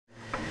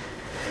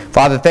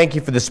Father, thank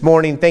you for this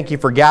morning. Thank you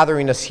for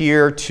gathering us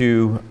here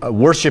to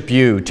worship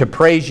you, to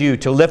praise you,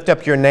 to lift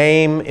up your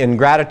name in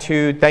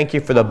gratitude. Thank you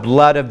for the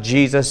blood of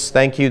Jesus.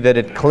 Thank you that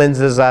it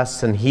cleanses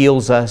us and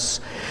heals us,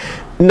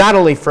 not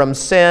only from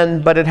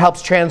sin, but it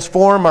helps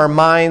transform our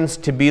minds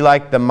to be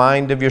like the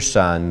mind of your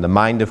Son, the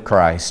mind of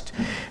Christ.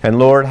 And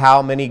Lord,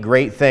 how many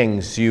great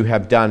things you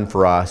have done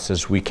for us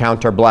as we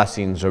count our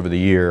blessings over the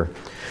year.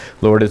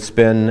 Lord, it's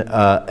been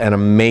an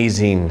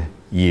amazing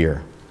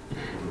year.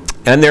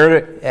 And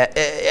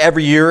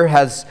every year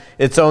has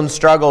its own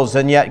struggles,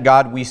 and yet,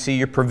 God, we see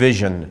your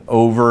provision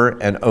over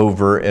and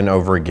over and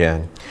over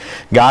again.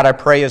 God, I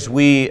pray as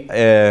we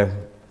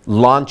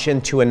launch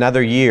into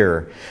another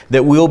year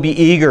that we'll be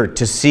eager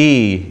to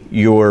see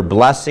your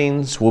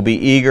blessings. We'll be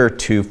eager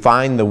to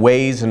find the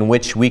ways in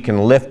which we can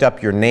lift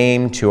up your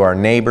name to our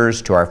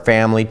neighbors, to our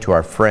family, to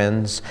our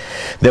friends.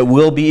 That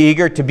we'll be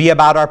eager to be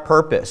about our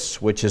purpose,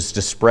 which is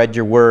to spread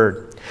your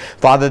word.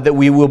 Father, that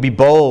we will be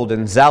bold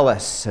and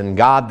zealous, and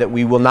God, that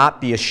we will not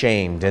be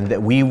ashamed, and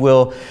that we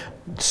will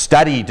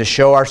study to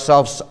show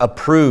ourselves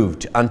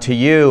approved unto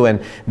you,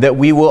 and that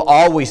we will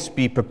always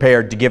be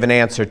prepared to give an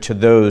answer to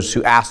those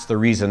who ask the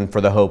reason for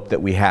the hope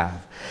that we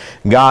have.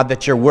 God,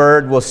 that your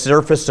word will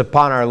surface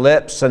upon our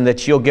lips, and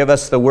that you'll give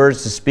us the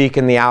words to speak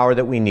in the hour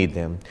that we need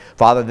them.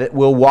 Father, that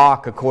we'll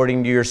walk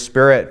according to your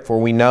Spirit, for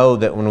we know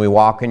that when we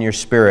walk in your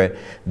Spirit,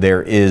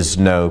 there is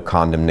no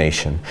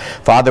condemnation.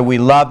 Father, we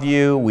love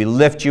you, we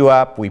lift you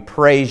up, we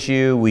praise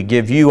you, we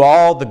give you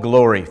all the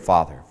glory,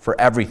 Father, for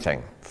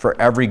everything, for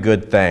every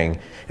good thing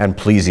and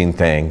pleasing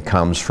thing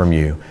comes from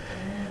you.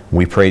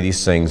 We pray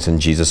these things in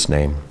Jesus'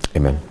 name.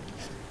 Amen.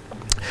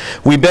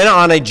 We've been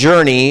on a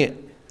journey,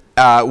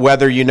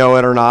 whether you know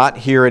it or not,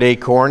 here at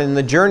Acorn, and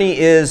the journey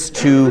is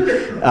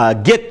to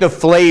get the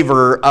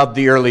flavor of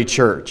the early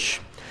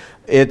church.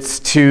 It's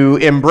to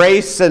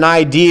embrace an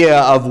idea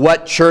of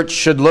what church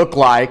should look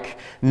like,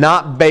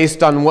 not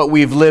based on what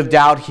we've lived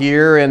out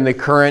here in the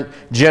current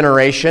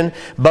generation,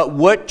 but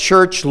what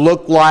church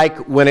looked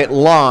like when it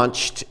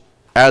launched,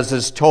 as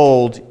is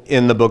told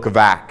in the book of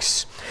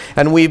Acts.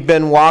 And we've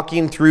been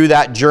walking through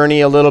that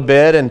journey a little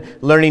bit and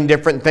learning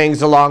different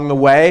things along the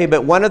way.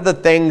 But one of the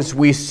things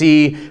we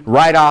see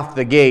right off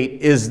the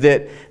gate is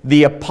that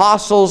the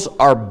apostles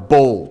are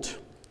bold.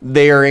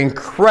 They are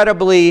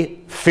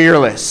incredibly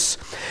fearless.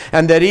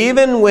 And that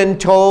even when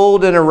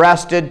told and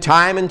arrested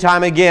time and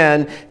time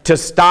again to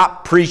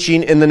stop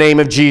preaching in the name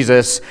of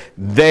Jesus,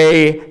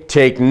 they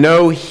take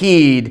no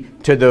heed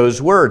to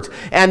those words.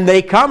 And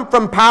they come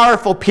from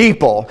powerful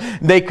people.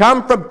 They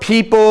come from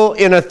people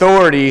in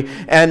authority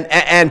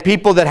and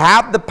people that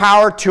have the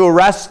power to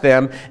arrest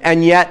them,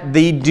 and yet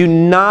they do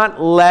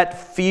not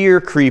let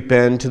fear creep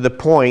in to the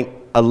point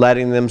of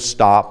letting them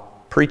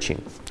stop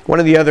preaching. One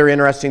of the other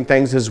interesting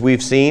things as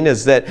we've seen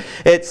is that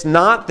it's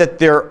not that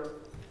they're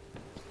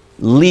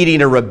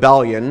leading a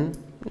rebellion.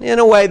 In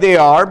a way they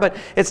are, but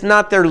it's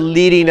not they're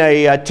leading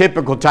a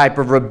typical type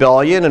of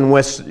rebellion in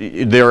which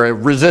they're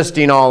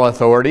resisting all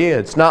authority.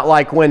 It's not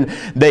like when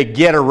they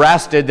get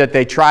arrested that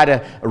they try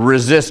to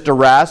resist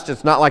arrest.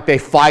 It's not like they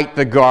fight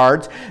the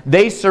guards.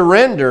 They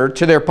surrender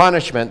to their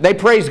punishment. They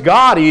praise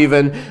God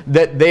even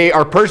that they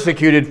are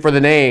persecuted for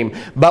the name.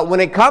 But when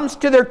it comes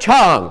to their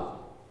tongue,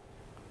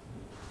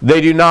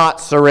 they do not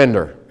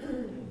surrender.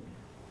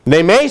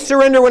 They may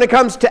surrender when it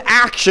comes to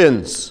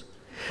actions.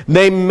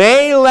 They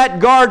may let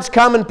guards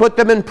come and put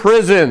them in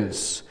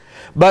prisons.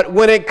 But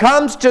when it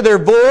comes to their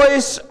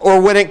voice, or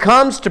when it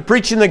comes to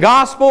preaching the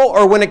gospel,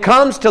 or when it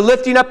comes to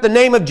lifting up the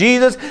name of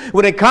Jesus,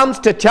 when it comes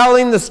to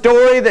telling the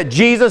story that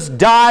Jesus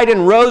died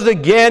and rose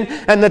again,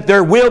 and that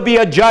there will be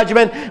a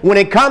judgment, when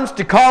it comes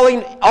to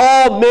calling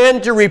all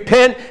men to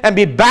repent and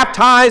be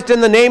baptized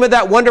in the name of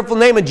that wonderful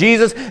name of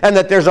Jesus, and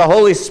that there's a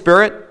Holy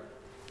Spirit,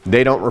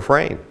 they don't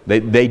refrain.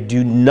 They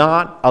do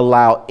not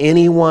allow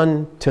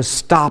anyone to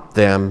stop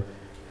them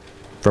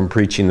from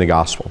preaching the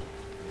gospel.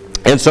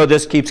 And so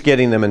this keeps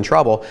getting them in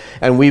trouble.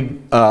 And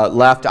we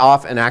left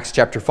off in Acts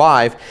chapter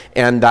 5,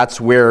 and that's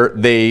where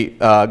they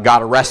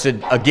got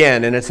arrested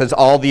again. And it says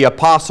all the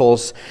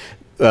apostles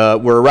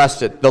were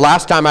arrested. The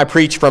last time I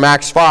preached from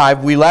Acts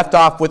 5, we left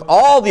off with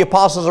all the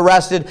apostles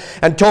arrested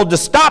and told to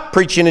stop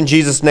preaching in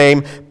Jesus'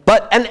 name.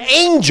 But an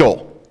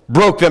angel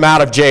broke them out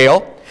of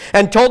jail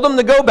and told them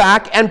to go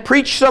back and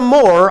preach some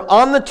more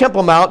on the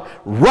Temple Mount,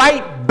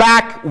 right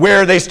back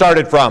where they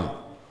started from.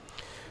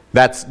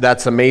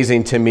 That's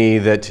amazing to me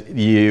that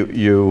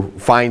you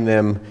find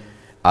them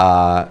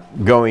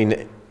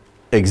going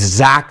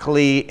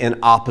exactly in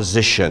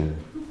opposition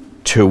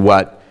to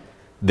what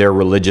their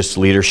religious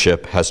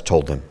leadership has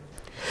told them.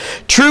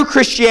 True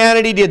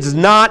Christianity does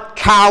not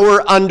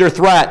cower under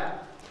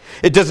threat.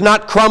 It does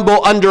not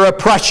crumble under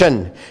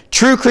oppression.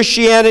 True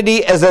Christianity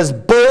is as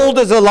bold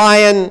as a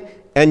lion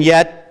and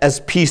yet as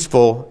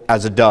peaceful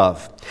as a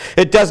dove.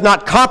 It does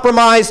not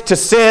compromise to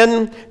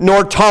sin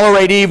nor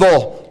tolerate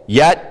evil.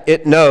 Yet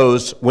it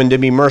knows when to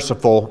be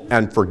merciful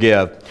and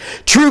forgive.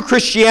 True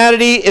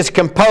Christianity is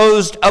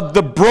composed of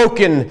the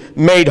broken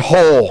made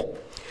whole,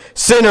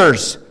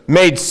 sinners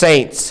made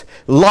saints,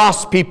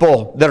 lost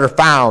people that are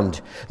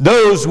found,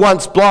 those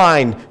once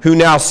blind who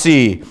now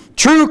see.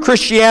 True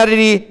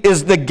Christianity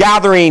is the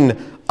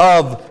gathering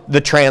of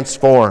the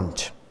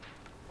transformed.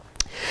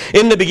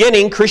 In the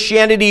beginning,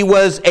 Christianity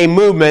was a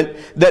movement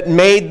that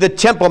made the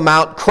Temple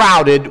Mount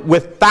crowded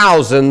with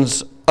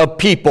thousands of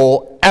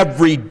people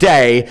every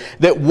day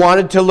that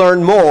wanted to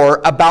learn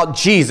more about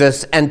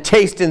Jesus and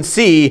taste and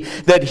see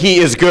that He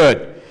is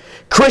good.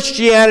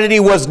 Christianity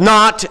was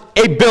not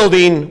a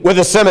building with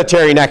a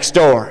cemetery next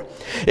door.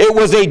 It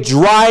was a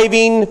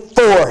driving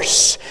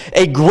force,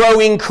 a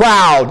growing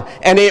crowd,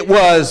 and it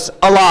was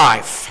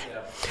alive.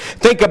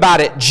 Think about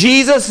it.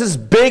 Jesus'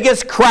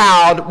 biggest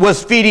crowd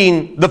was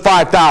feeding the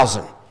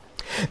 5,000.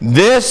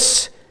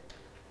 This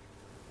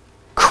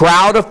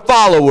crowd of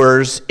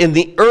followers in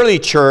the early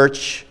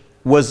church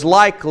was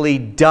likely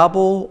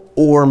double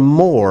or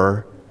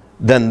more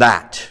than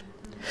that.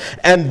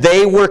 And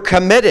they were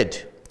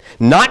committed,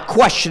 not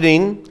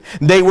questioning.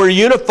 They were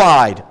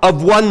unified,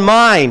 of one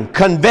mind,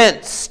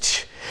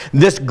 convinced.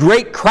 This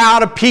great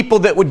crowd of people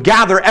that would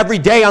gather every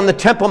day on the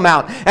Temple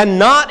Mount, and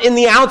not in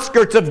the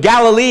outskirts of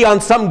Galilee on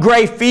some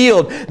gray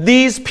field.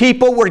 These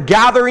people were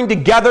gathering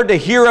together to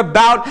hear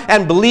about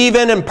and believe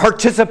in and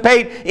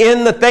participate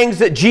in the things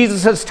that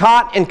Jesus has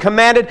taught and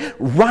commanded,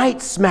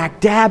 right smack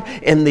dab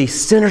in the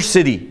center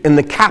city, in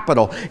the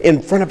capital,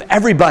 in front of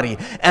everybody.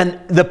 And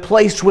the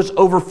place was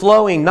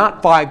overflowing,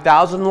 not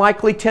 5,000,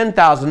 likely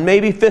 10,000,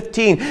 maybe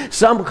 15.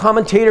 Some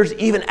commentators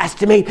even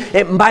estimate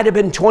it might have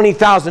been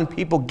 20,000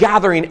 people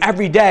gathering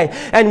every day.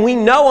 And we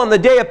know on the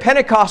day of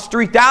Pentecost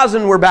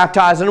 3,000 were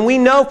baptized, and we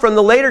know from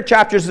the later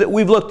chapters that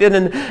we've looked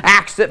in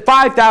Acts that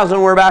 5,000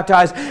 were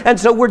baptized. And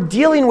so we're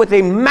dealing with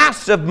a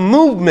massive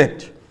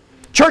movement.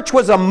 Church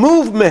was a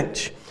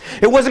movement.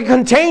 It wasn't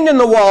contained in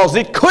the walls.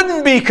 It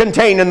couldn't be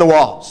contained in the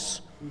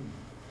walls.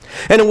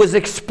 And it was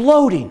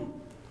exploding.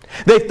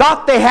 They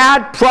thought they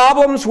had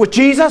problems with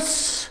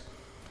Jesus,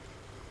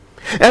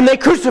 and they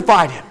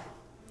crucified Him.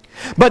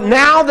 But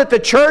now that the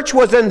church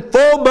was in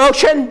full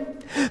motion,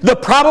 the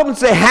problems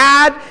they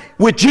had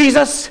with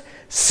Jesus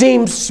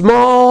seemed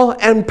small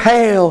and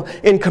pale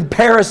in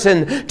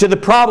comparison to the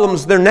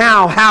problems they're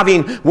now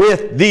having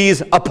with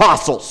these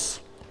apostles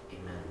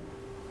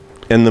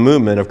in the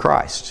movement of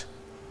Christ.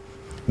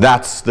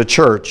 That's the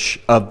church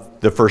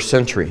of the first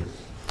century.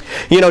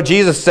 You know,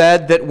 Jesus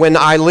said that when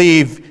I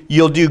leave,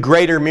 you'll do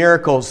greater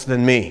miracles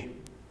than me.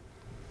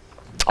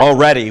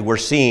 Already we're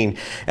seeing,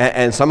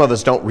 and some of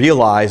us don't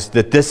realize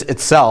that this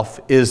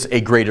itself is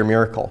a greater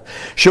miracle.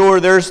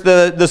 Sure, there's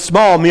the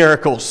small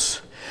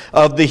miracles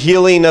of the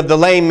healing of the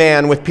lame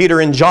man with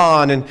Peter and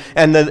John,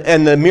 and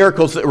the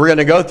miracles that we're going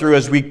to go through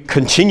as we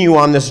continue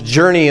on this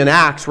journey in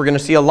Acts. We're going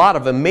to see a lot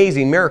of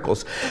amazing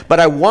miracles.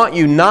 But I want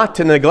you not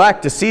to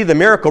neglect to see the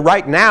miracle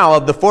right now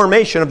of the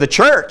formation of the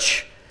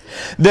church.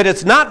 That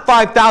it's not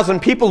 5,000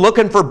 people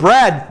looking for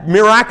bread,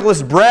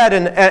 miraculous bread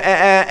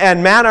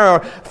and manna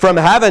from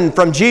heaven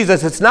from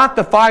Jesus. It's not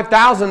the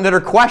 5,000 that are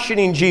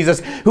questioning Jesus,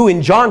 who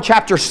in John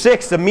chapter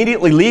 6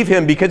 immediately leave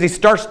Him because He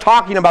starts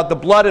talking about the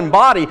blood and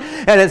body.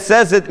 And it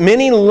says that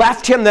many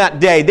left Him that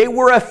day. They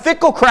were a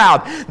fickle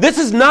crowd. This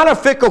is not a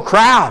fickle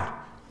crowd.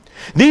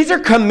 These are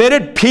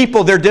committed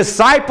people. They're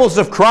disciples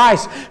of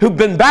Christ who've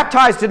been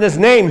baptized in His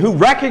name, who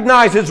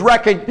recognize His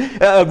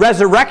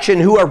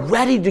resurrection, who are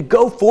ready to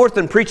go forth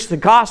and preach the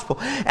gospel.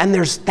 And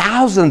there's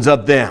thousands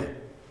of them.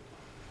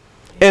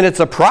 And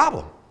it's a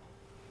problem.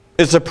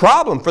 It's a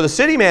problem for the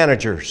city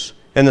managers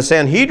and the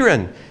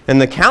Sanhedrin and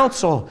the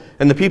council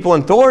and the people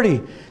in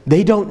authority.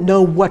 They don't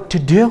know what to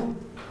do.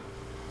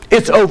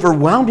 It's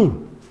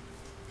overwhelming.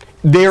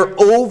 They're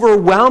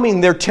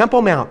overwhelming their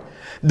Temple Mount,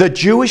 the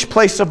Jewish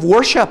place of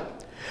worship.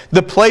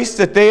 The place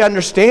that they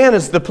understand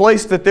is the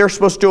place that they're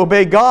supposed to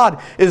obey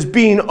God, is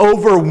being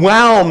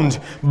overwhelmed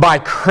by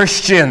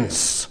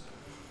Christians.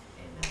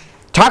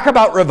 Talk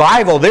about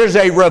revival. There's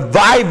a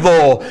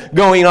revival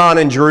going on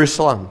in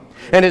Jerusalem.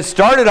 And it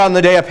started on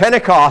the day of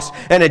Pentecost,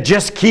 and it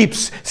just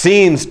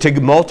seems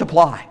to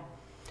multiply.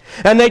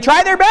 And they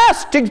try their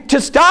best to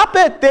stop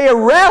it. They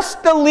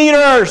arrest the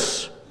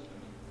leaders.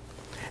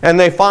 And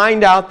they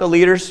find out the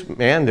leaders,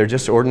 man, they're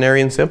just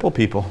ordinary and simple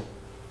people.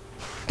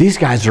 These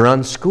guys are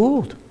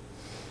unschooled.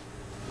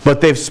 But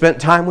they've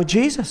spent time with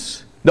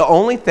Jesus. The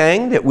only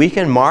thing that we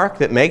can mark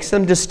that makes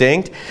them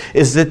distinct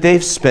is that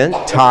they've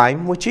spent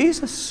time with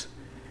Jesus.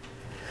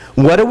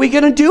 What are we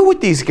going to do with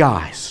these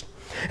guys?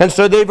 And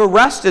so they've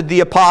arrested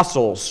the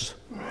apostles.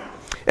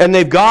 And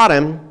they've got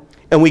him.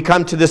 And we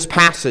come to this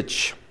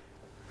passage.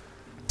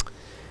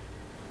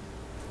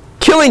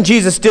 Killing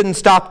Jesus didn't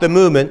stop the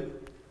movement.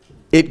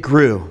 It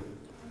grew.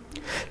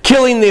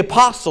 Killing the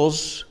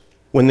apostles,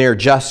 when they're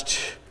just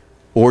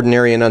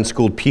ordinary and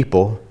unschooled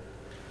people,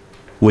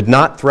 would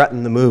not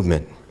threaten the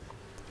movement.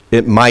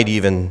 It might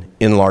even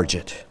enlarge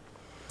it.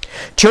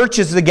 Church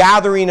is the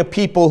gathering of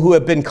people who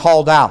have been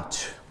called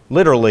out.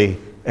 Literally,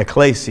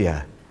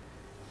 ecclesia.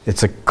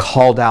 It's a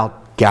called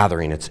out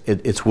gathering.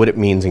 It's what it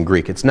means in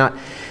Greek. It's not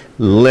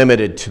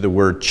limited to the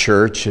word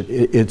church.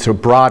 It's a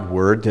broad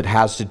word that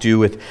has to do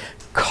with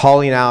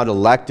calling out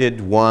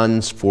elected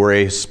ones for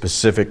a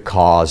specific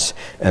cause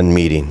and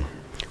meeting.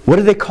 What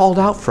are they called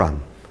out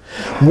from?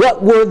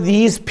 What were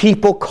these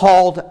people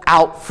called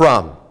out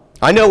from?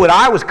 I know what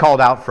I was called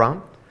out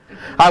from.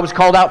 I was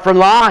called out from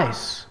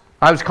lies.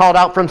 I was called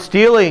out from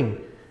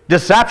stealing,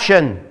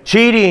 deception,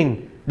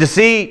 cheating,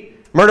 deceit,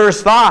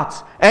 murderous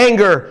thoughts,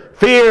 anger,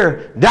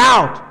 fear,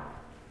 doubt.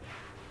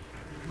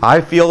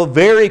 I feel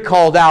very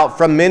called out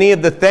from many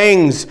of the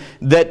things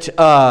that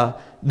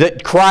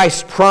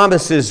Christ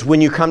promises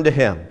when you come to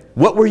Him.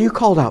 What were you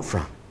called out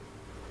from?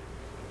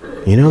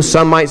 You know,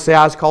 some might say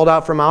I was called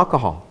out from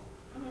alcohol.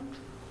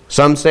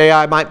 Some say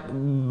I might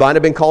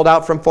have been called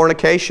out from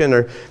fornication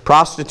or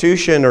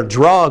prostitution or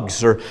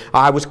drugs, or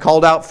I was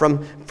called out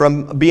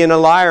from being a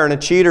liar and a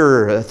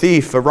cheater, a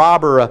thief, a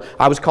robber.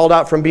 I was called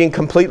out from being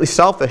completely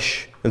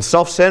selfish and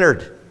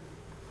self-centered.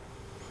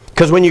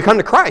 Because when you come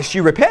to Christ,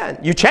 you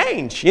repent, you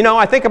change. You know,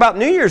 I think about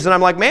New Year's and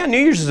I'm like, man, New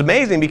Year's is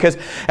amazing, because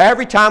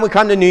every time we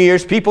come to New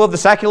Year's, people of the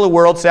secular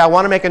world say, I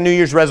want to make a New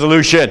Year's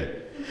resolution.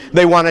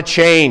 They want to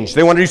change.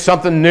 They want to do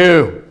something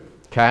new.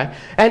 Okay?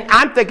 And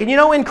I'm thinking, you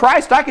know, in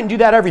Christ, I can do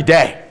that every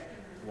day.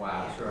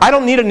 Wow, sure. I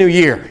don't need a new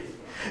year,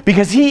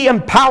 because He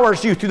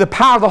empowers you through the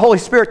power of the Holy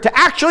Spirit to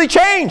actually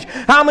change.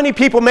 How many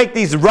people make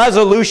these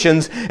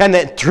resolutions and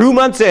then 2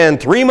 months in,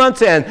 3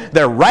 months in,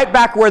 they're right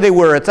back where they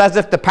were? It's as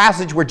if the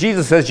passage where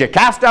Jesus says you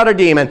cast out a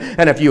demon,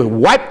 and if you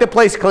wipe the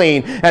place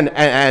clean,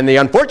 and the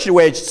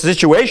unfortunate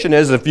situation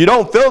is if you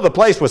don't fill the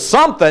place with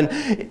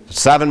something,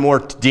 7 more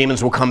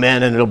demons will come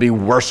in and it'll be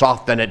worse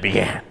off than it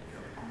began.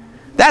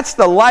 That's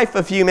the life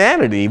of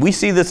humanity. We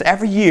see this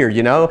every year,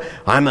 you know.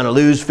 I'm going to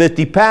lose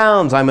 50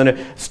 pounds. I'm going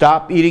to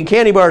stop eating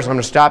candy bars. I'm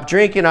going to stop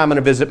drinking. I'm going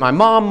to visit my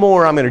mom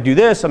more. I'm going to do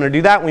this. I'm going to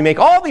do that. We make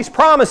all these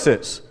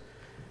promises.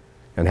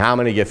 And how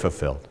many get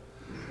fulfilled?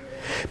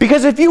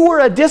 Because if you were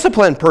a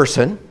disciplined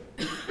person,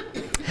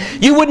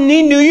 you wouldn't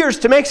need New Year's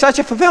to make such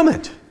a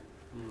fulfillment.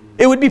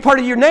 It would be part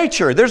of your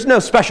nature. There's no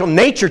special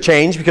nature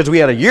change because we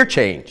had a year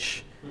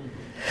change.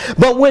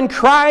 But when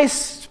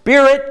Christ's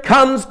Spirit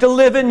comes to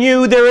live in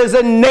you, there is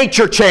a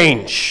nature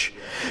change.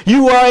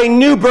 You are a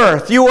new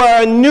birth. You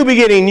are a new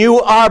beginning.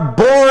 You are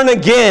born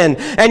again.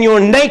 And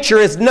your nature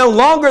is no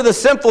longer the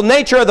sinful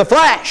nature of the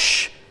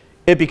flesh.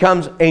 It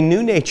becomes a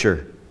new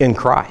nature in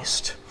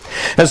Christ.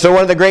 And so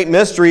one of the great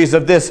mysteries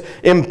of this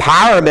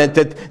empowerment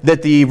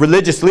that the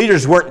religious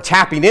leaders weren't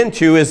tapping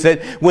into is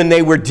that when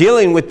they were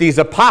dealing with these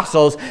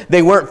apostles,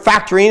 they weren't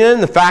factoring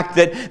in the fact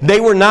that they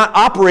were not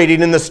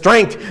operating in the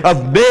strength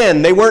of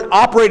men. They weren't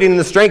operating in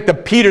the strength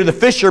of Peter the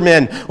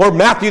fisherman or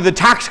Matthew the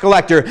tax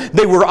collector.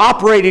 They were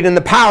operating in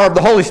the power of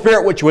the Holy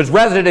Spirit, which was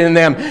resident in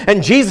them.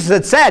 And Jesus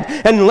had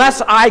said,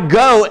 unless I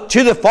go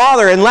to the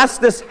Father, unless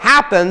this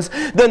happens,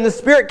 then the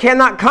Spirit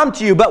cannot come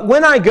to you. But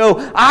when I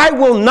go, I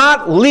will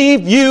not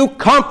leave you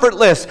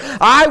comfortless.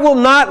 I will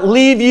not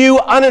leave you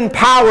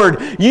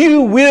unempowered.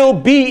 You will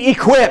be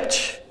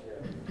equipped.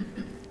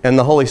 And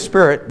the Holy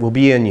Spirit will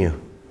be in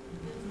you.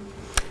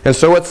 And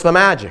so what's the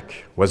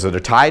magic? Was it a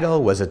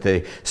title? Was it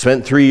they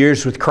spent 3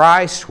 years with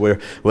Christ?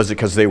 Was it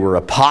because they were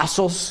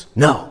apostles?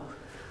 No.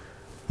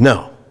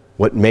 No.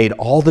 What made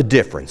all the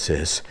difference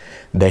is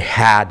they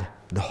had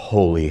the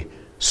Holy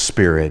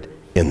Spirit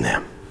in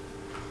them.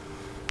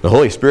 The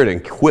Holy Spirit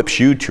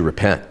equips you to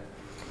repent.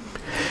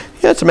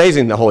 Yeah, it's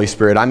amazing, the Holy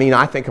Spirit. I mean,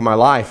 I think of my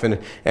life, and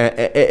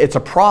it's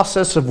a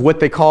process of what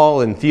they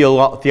call in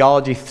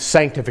theology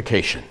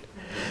sanctification,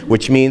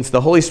 which means the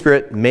Holy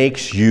Spirit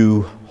makes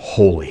you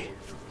holy.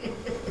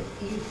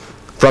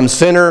 From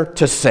sinner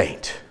to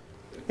saint.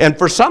 And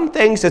for some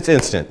things, it's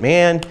instant.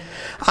 Man,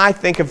 I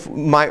think of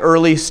my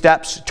early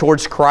steps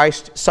towards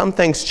Christ. Some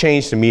things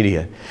changed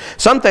immediately.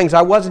 Some things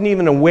I wasn't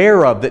even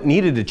aware of that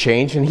needed to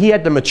change, and He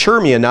had to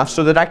mature me enough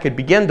so that I could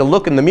begin to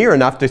look in the mirror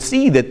enough to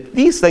see that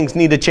these things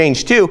need to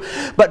change too.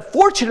 But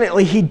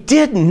fortunately, He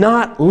did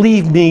not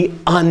leave me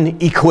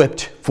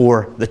unequipped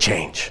for the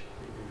change.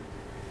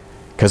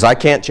 Because I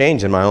can't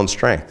change in my own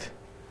strength.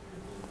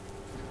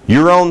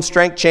 Your own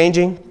strength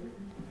changing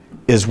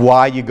is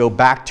why you go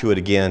back to it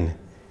again.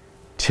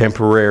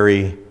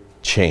 Temporary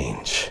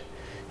change.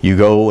 You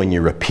go and you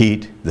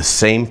repeat the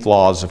same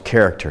flaws of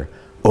character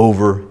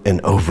over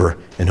and over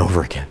and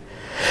over again.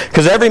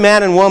 Because every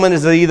man and woman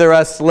is either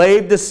a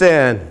slave to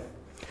sin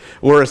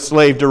or a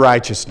slave to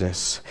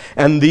righteousness.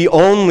 And the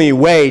only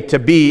way to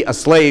be a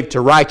slave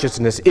to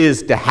righteousness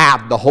is to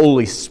have the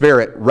Holy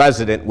Spirit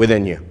resident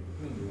within you.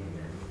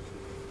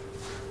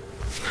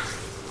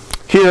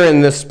 Here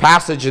in this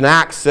passage in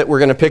Acts that we're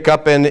going to pick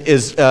up in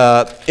is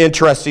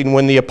interesting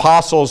when the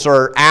apostles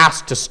are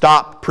asked to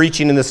stop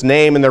preaching in this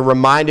name, and they're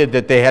reminded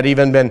that they had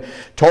even been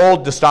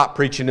told to stop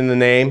preaching in the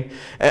name.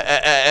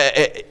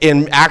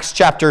 In Acts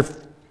chapter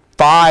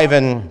 5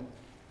 and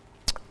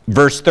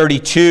verse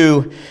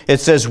 32,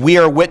 it says, "We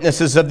are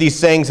witnesses of these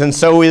things, and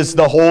so is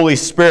the Holy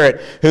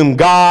Spirit, whom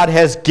God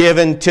has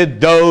given to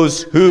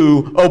those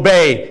who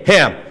obey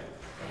Him."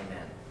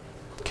 Amen.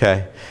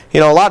 Okay. You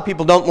know, a lot of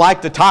people don't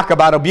like to talk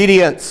about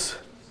obedience.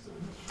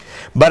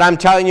 But I'm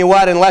telling you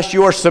what, unless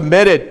you are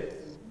submitted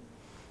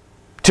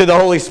to the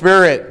Holy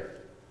Spirit,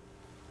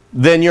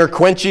 then you're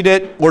quenching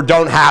it or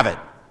don't have it.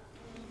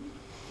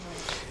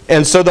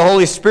 And so the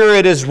Holy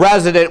Spirit is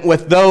resident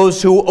with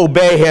those who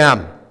obey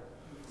Him.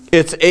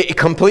 It's a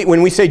complete,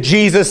 when we say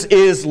Jesus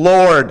is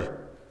Lord,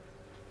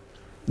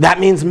 that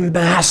means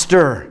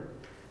master.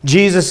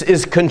 Jesus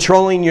is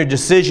controlling your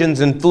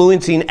decisions,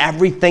 influencing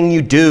everything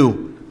you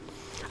do.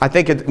 I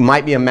think it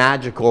might be a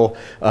magical,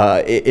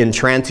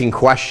 entrancing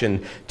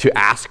question to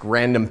ask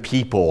random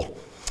people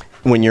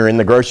when you're in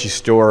the grocery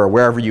store or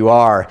wherever you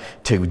are,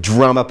 to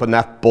drum up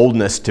enough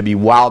boldness to be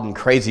wild and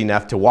crazy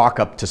enough to walk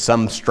up to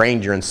some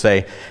stranger and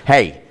say,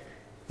 "Hey,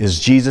 is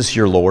Jesus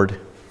your Lord?"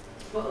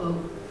 Uh-oh.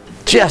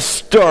 Just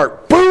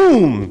start,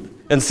 boom,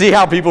 and see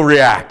how people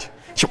react.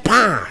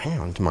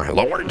 My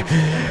Lord.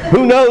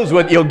 Who knows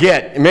what you'll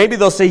get? Maybe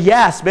they'll say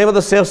yes, maybe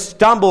they'll say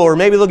stumble, or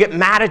maybe they'll get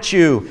mad at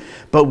you.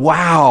 But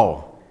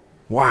wow,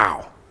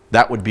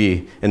 that would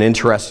be an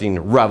interesting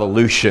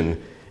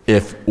revolution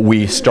if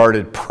we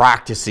started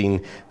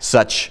practicing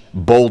such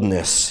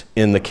boldness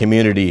in the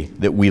community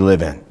that we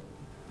live in.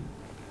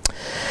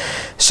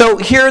 So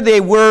here they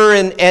were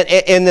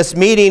in this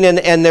meeting,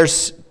 and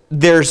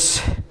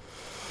there's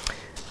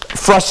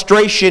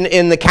frustration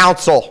in the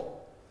council.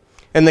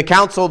 And the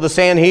council, the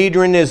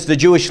Sanhedrin, is the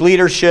Jewish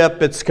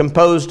leadership. It's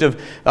composed of,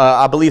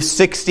 I believe,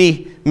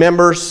 60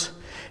 members.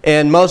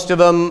 And most of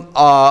them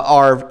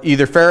are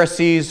either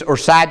Pharisees or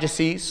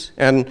Sadducees.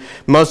 And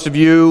most of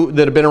you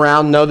that have been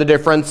around know the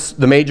difference.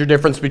 The major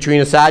difference between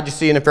a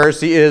Sadducee and a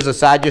Pharisee is a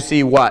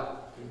Sadducee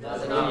what?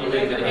 Does not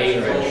believe in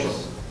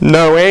angels.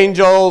 No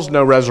angels,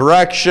 no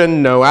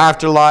resurrection, no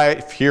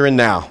afterlife, here and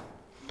now.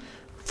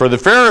 For the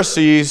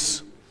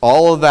Pharisees,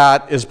 all of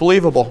that is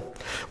believable.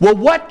 Well,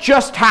 what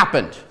just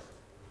happened?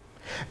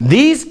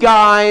 These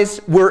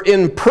guys were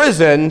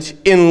imprisoned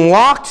in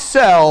locked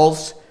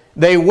cells.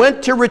 They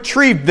went to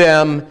retrieve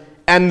them,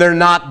 and they're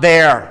not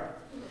there.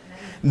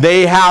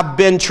 They have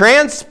been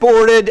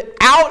transported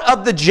out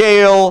of the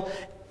jail,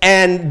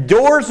 and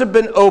doors have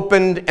been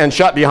opened and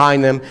shut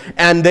behind them,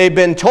 and they've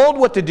been told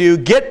what to do.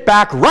 Get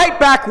back, right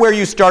back where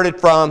you started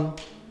from,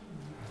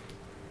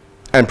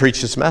 and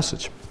preach this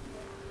message.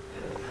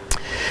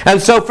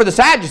 And so for the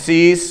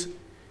Sadducees,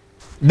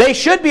 they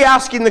should be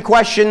asking the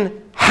question,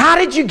 how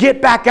did you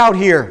get back out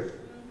here?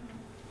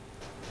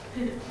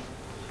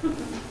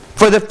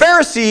 For the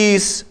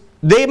Pharisees,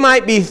 they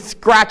might be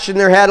scratching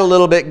their head a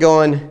little bit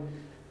going,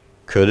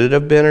 could it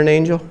have been an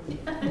angel?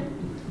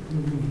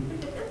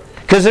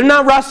 Because they're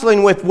not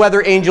wrestling with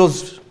whether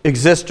angels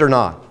exist or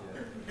not.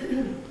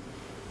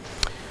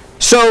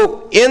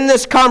 So in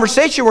this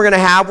conversation we're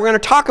going to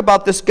talk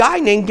about this guy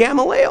named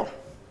Gamaliel.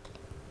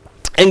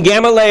 And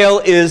Gamaliel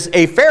is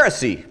a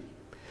Pharisee.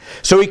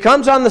 So he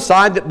comes on the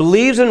side that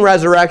believes in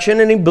resurrection,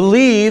 and he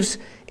believes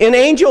in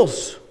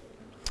angels.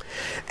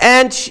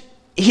 And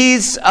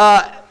he's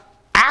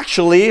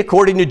actually,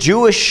 according to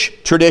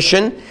Jewish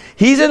tradition,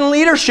 he's in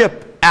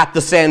leadership at the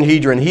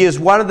Sanhedrin. He is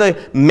one of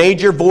the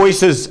major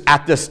voices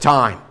at this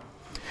time.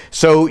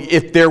 So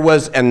if there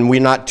was, and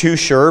we're not too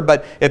sure,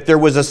 but if there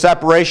was a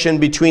separation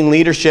between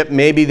leadership,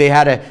 maybe they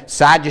had a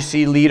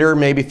Sadducee leader,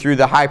 maybe through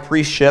the high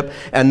priestship,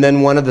 and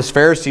then one of the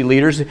Pharisee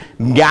leaders.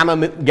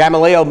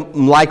 Gamaliel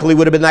likely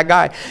would have been that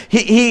guy.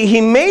 He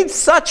made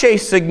such a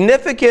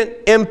significant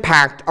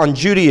impact on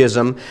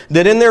Judaism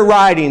that in their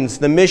writings,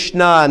 the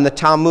Mishnah and the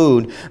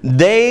Talmud,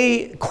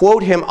 they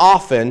quote him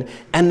often,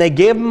 and they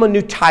gave him a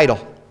new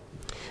title,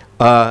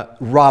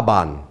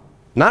 Rabban.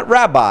 Not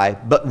rabbi,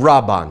 but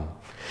Rabban.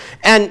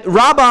 And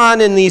Rabban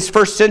in these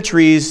first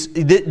centuries,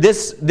 he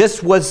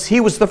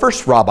was the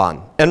first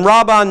Rabban. And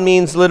Rabban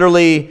means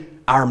literally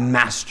our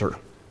master.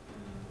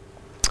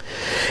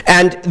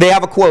 And they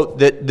have a quote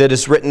that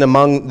is written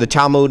among the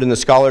Talmud and the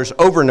scholars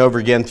over and over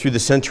again through the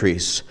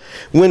centuries.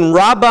 When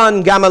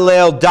Rabban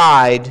Gamaliel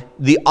died,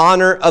 the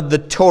honor of the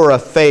Torah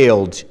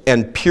failed,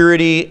 and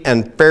purity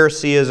and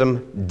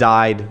Phariseeism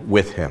died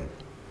with him.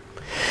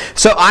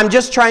 So I'm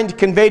just trying to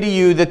convey to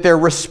you that their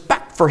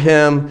respect for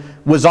him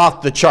was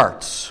off the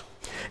charts.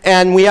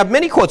 And we have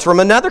many quotes from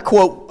him. Another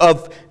quote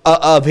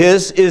of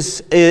his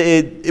is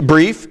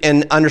brief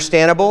and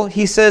understandable.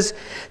 He says,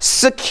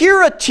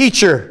 secure a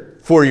teacher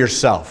for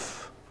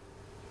yourself.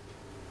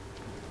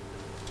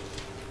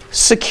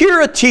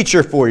 Secure a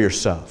teacher for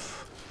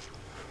yourself.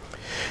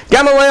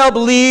 Gamaliel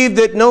believed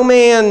that no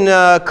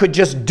man could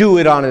just do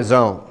it on his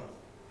own.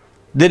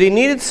 That he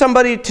needed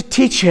somebody to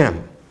teach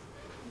him,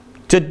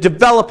 to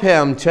develop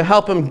him, to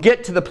help him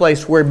get to the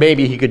place where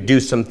maybe he could do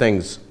some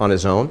things on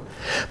his own.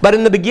 But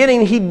in the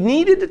beginning, he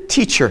needed a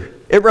teacher.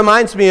 It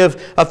reminds me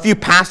of a few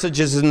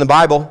passages in the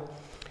Bible.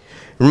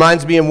 It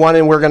reminds me of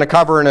one we're going to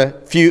cover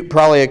in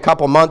probably a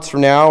couple months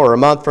from now or a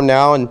month from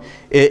now. And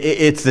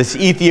it's this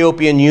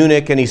Ethiopian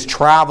eunuch, and he's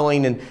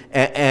traveling,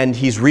 and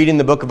he's reading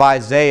the book of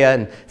Isaiah,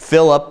 and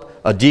Philip,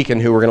 a deacon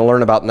who we're going to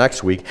learn about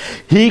next week,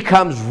 he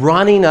comes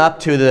running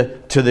up to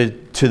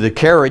the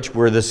carriage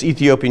where this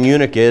Ethiopian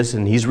eunuch is,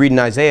 and he's reading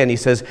Isaiah, and he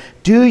says,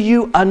 do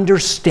you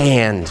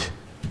understand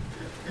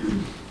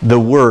the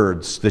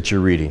words that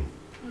you're reading?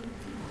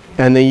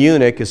 And the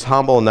eunuch is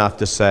humble enough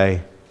to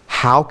say,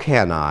 how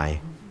can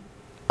I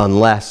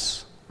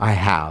unless I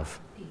have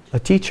a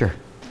teacher.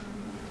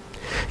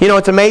 You know,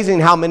 it's amazing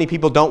how many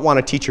people don't want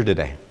a teacher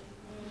today.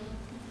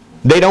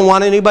 They don't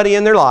want anybody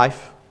in their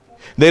life.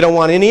 They don't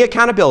want any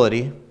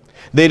accountability.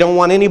 They don't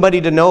want anybody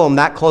to know them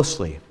that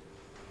closely.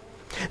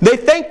 They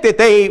think that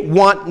they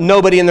want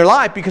nobody in their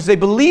life because they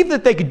believe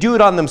that they could do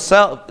it on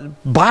themselves,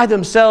 by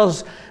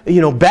themselves,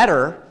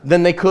 better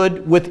than they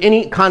could with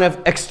any kind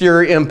of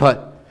exterior input.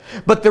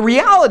 But the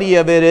reality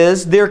of it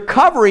is they're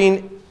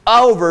covering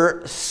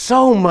over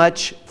so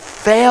much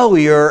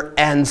failure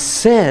and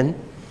sin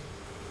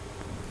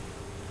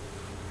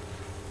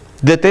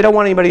that they don't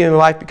want anybody in their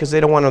life because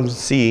they don't want them to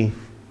see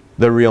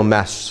the real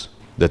mess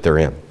that they're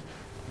in.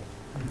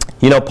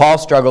 You know, Paul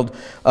struggled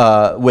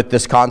with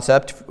this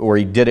concept, or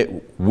he did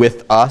it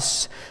with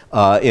us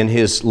in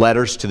his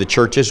letters to the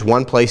churches.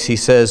 One place he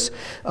says,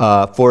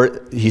 to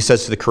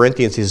the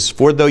Corinthians, he says,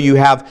 "For though you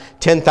have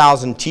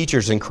 10,000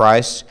 teachers in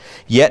Christ,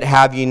 yet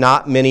have ye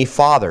not many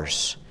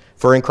fathers.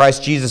 For in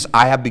Christ Jesus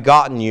I have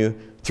begotten you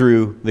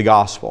through the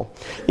gospel."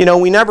 You know,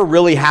 we never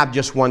really have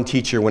just one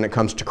teacher when it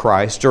comes to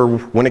Christ or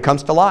when it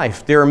comes to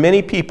life. There are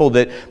many people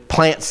that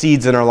plant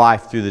seeds in our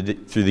life through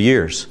the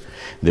years.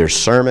 There's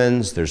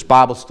sermons, there's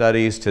Bible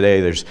studies.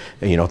 Today there's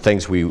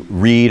things we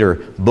read or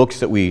books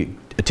that we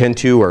attend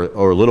to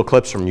or little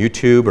clips from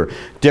YouTube or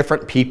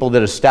different people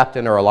that have stepped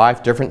into our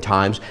life different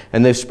times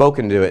and they've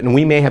spoken to it. And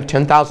we may have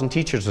 10,000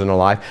 teachers in our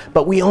life,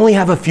 but we only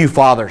have a few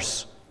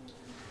fathers.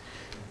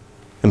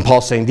 And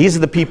Paul's saying these are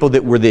the people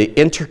that were the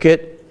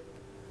intricate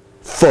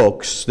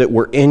folks that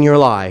were in your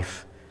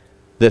life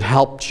that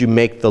helped you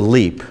make the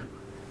leap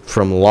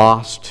from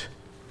lost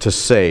to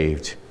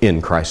saved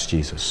in Christ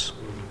Jesus.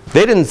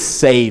 They didn't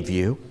save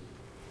you,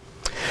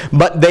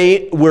 but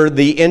they were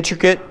the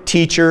intricate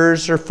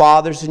teachers or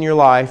fathers in your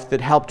life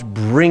that helped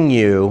bring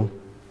you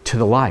to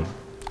the light.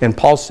 And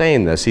Paul's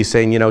saying this. He's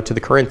saying, to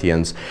the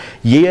Corinthians,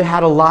 ye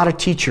had a lot of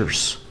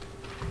teachers,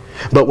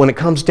 but when it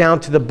comes down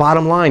to the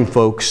bottom line,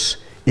 folks,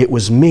 it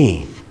was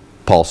me,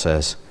 Paul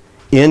says,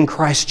 in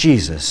Christ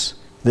Jesus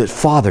that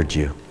fathered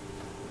you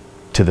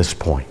to this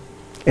point.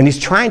 And he's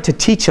trying to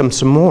teach them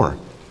some more.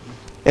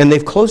 And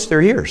they've closed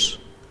their ears.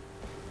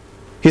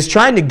 He's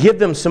trying to give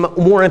them some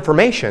more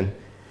information,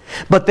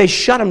 but they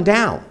shut him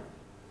down.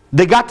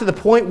 They got to the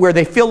point where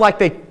they feel like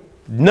they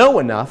know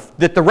enough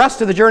that the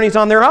rest of the journey's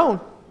on their own.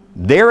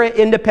 They're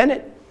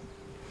independent.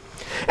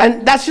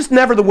 And that's just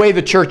never the way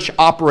the church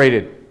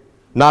operated.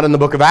 Not in the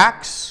book of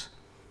Acts,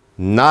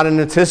 not in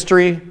its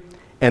history,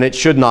 and it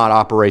should not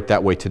operate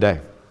that way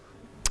today.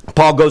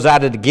 Paul goes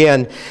at it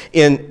again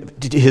in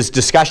his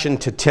discussion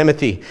to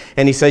Timothy,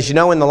 and he says, in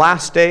the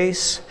last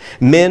days,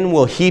 men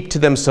will heap to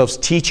themselves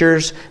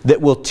teachers that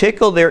will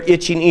tickle their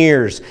itching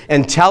ears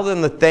and tell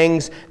them the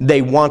things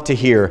they want to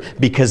hear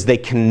because they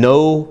can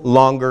no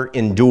longer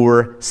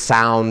endure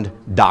sound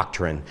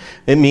doctrine.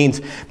 It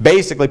means,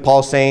 basically,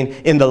 Paul's saying,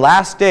 in the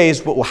last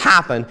days, what will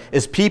happen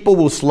is people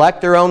will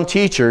select their own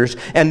teachers,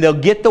 and they'll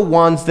get the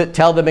ones that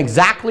tell them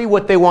exactly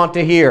what they want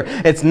to hear.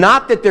 It's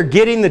not that they're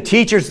getting the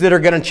teachers that are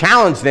going to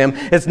challenge them.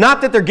 It's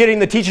not that they're getting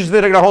the teachers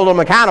that are going to hold them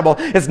accountable.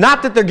 It's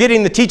not that they're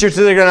getting the teachers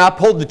that are going to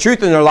uphold the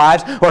truth in their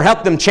lives or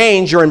help them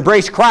change or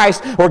embrace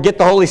Christ or get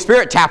the Holy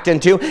Spirit tapped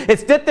into.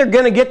 It's that they're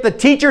going to get the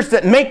teachers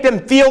that make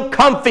them feel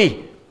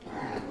comfy.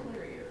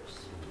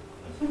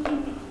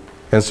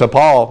 And so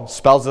Paul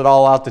spells it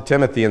all out to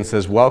Timothy and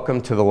says,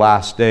 welcome to the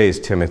last days,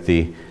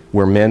 Timothy,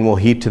 where men will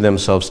heap to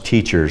themselves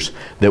teachers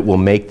that will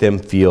make them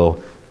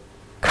feel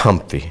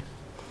comfy.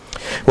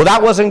 Well,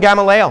 that wasn't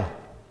Gamaliel.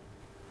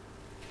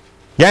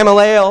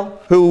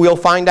 Gamaliel, who we'll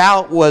find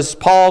out was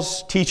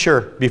Paul's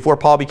teacher before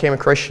Paul became a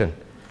Christian.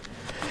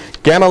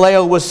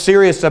 Gamaliel was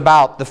serious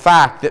about the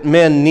fact that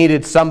men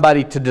needed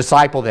somebody to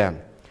disciple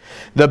them.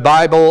 The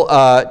Bible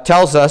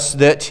tells us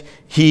that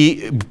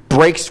he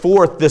breaks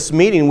forth this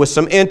meeting with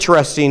some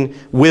interesting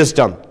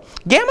wisdom.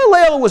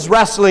 Gamaliel was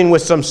wrestling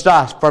with some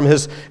stuff from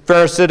his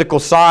Pharisaical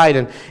side,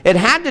 and it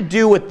had to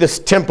do with this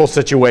temple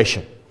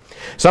situation.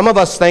 Some of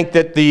us think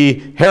that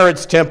the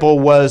Herod's temple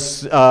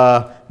was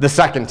the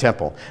second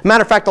temple.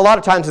 Matter of fact, a lot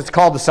of times it's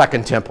called the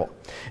second temple.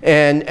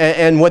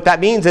 And what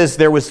that means is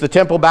there was the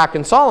temple back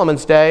in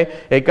Solomon's day.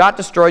 It got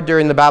destroyed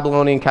during the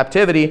Babylonian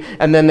captivity,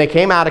 and then they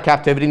came out of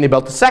captivity and they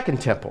built the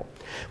second temple.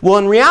 Well,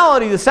 in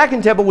reality, the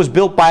second temple was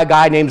built by a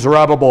guy named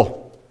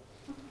Zerubbabel.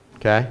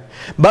 Okay?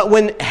 But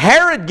when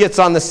Herod gets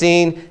on the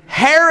scene,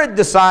 Herod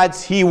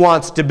decides he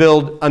wants to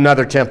build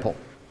another temple.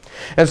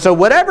 And so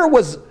whatever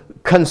was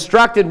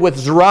constructed with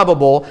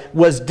Zerubbabel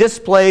was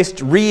displaced,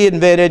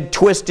 reinvented,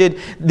 twisted.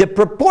 The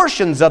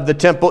proportions of the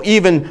temple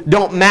even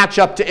don't match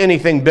up to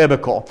anything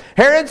biblical.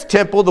 Herod's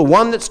temple, the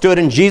one that stood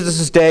in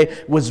Jesus' day,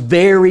 was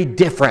very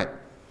different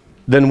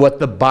than what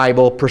the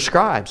Bible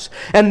prescribes.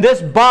 And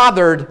this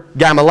bothered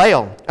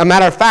Gamaliel. A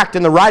matter of fact,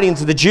 in the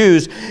writings of the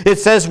Jews, it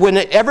says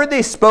whenever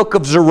they spoke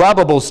of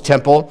Zerubbabel's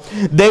temple,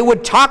 they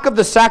would talk of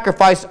the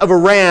sacrifice of a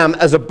ram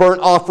as a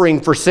burnt offering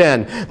for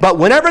sin. But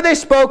whenever they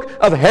spoke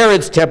of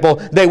Herod's temple,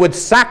 they would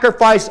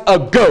sacrifice a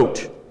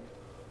goat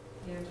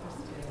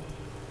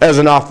as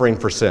an offering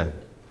for sin.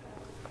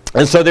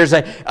 And so there's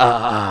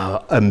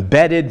a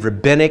embedded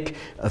rabbinic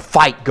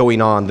fight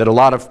going on that a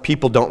lot of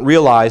people don't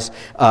realize.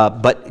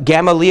 But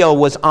Gamaliel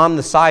was on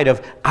the side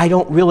of, I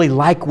don't really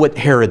like what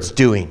Herod's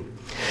doing.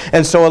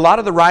 And so a lot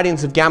of the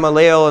writings of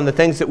Gamaliel and the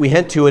things that we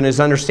hint to in his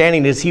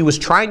understanding is he was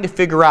trying to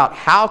figure out,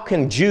 how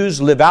can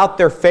Jews live out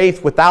their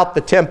faith without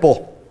the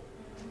temple?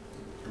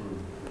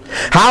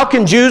 How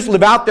can Jews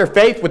live out their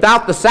faith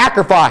without the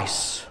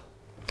sacrifice?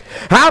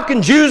 How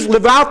can Jews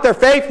live out their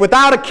faith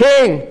without a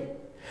king?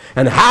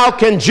 And how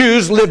can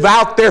Jews live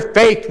out their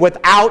faith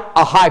without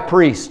a high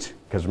priest?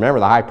 Because remember,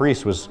 the high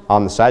priest was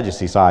on the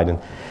Sadducee side. And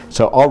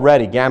so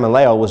already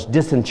Gamaliel was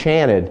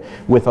disenchanted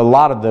with a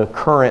lot of the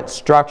current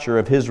structure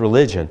of his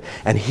religion.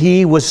 And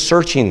he was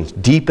searching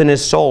deep in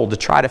his soul to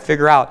try to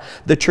figure out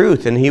the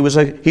truth. And he was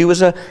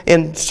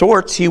in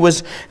sorts, he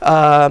was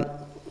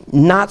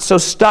not so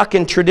stuck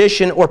in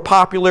tradition or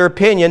popular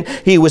opinion.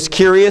 He was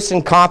curious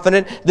and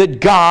confident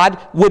that God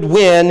would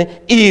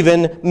win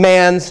even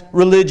man's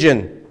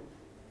religion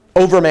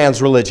over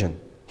man's religion.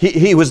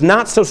 He was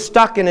not so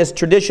stuck in his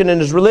tradition and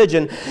his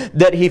religion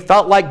that he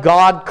felt like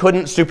God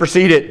couldn't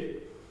supersede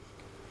it.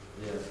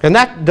 And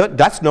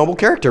that's noble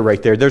character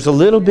right there. There's a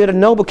little bit of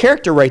noble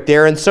character right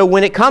there. And so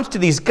when it comes to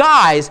these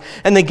guys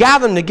and they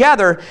gather them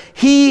together,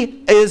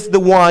 he is the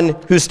one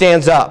who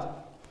stands up.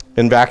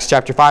 In Acts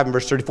chapter 5 and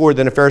verse 34,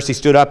 then a Pharisee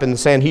stood up in the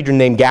Sanhedrin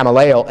named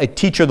Gamaliel, a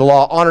teacher of the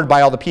law, honored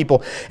by all the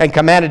people, and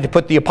commanded to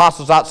put the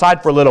apostles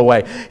outside for a little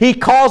way. He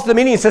calls the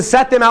meeting and says,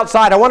 set them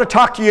outside. I want to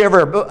talk to you,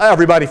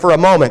 everybody, for a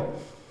moment.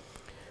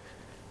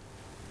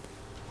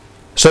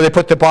 So they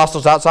put the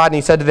apostles outside, and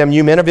he said to them,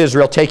 you men of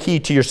Israel, take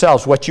heed to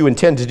yourselves what you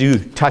intend to do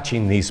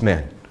touching these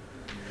men.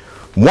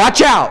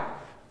 Watch out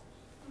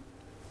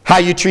how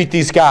you treat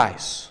these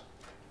guys.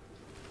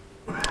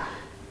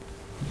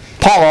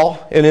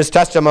 Paul, in his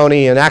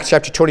testimony in Acts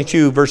chapter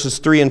 22, verses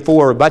 3 and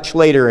 4, much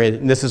later,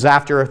 and this is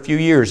after a few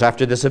years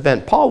after this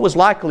event, Paul was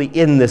likely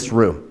in this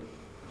room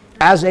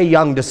as a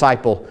young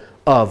disciple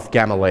of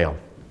Gamaliel.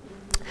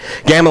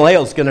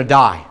 Gamaliel is going to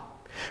die.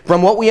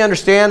 From what we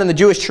understand in the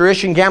Jewish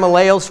tradition,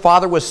 Gamaliel's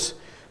father was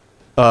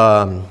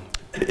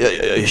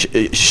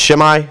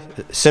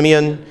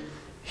Simeon.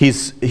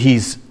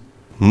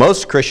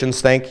 Most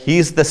Christians think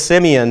he's the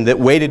Simeon that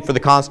waited for the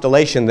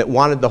constellation that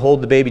wanted to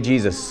hold the baby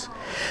Jesus.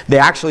 They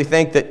actually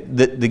think that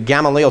the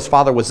Gamaliel's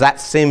father was that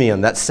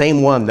Simeon, that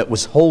same one that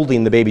was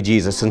holding the baby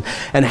Jesus. And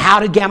how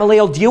did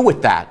Gamaliel deal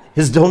with that?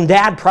 His own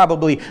dad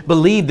probably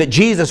believed that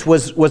Jesus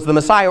was the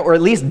Messiah, or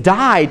at least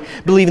died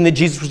believing that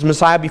Jesus was the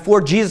Messiah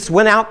before Jesus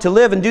went out to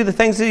live and do the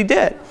things that he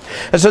did.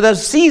 And so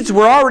those seeds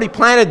were already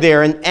planted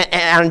there. And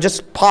I'm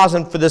just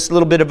pausing for this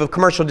little bit of a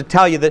commercial to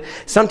tell you that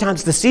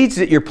sometimes the seeds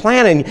that you're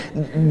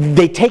planting,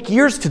 they take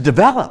years to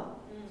develop.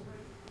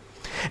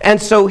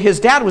 And so his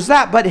dad was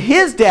that, but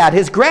his dad,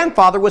 his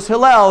grandfather, was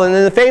Hillel. And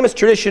in the famous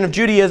tradition of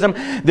Judaism,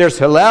 there's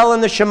Hillel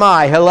and the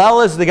Shammai. Hillel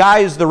is the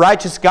guy who's the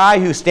righteous guy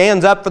who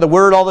stands up for the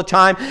word all the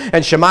time.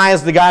 And Shammai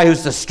is the guy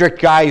who's the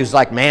strict guy who's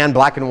like, man,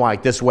 black and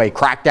white, this way,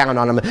 crack down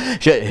on him.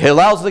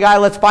 Hillel's the guy,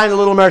 let's find a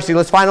little mercy,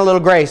 let's find a little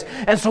grace.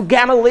 And so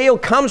Gamaliel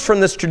comes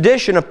from this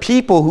tradition of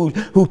people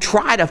who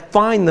try to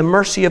find the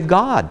mercy of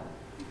God.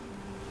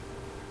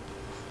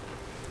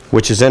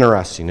 Which is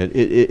interesting.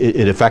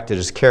 It affected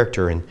his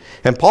character.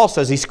 And Paul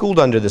says he schooled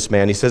under this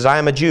man. He says, I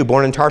am a Jew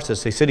born in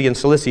Tarsus, a city in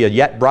Cilicia,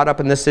 yet brought up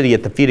in this city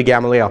at the feet of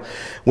Gamaliel.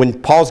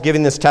 When Paul's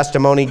giving this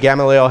testimony,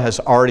 Gamaliel has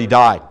already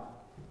died.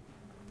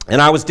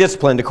 And I was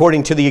disciplined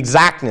according to the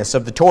exactness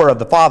of the Torah of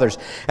the fathers,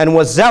 and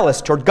was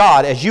zealous toward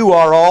God, as you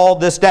are all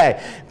this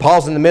day.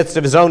 Paul's in the midst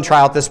of his own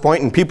trial at this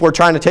point, and people are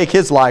trying to take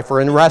his life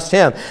or arrest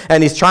him.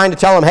 And he's trying to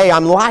tell him, hey,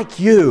 I'm like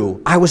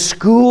you. I was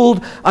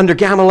schooled under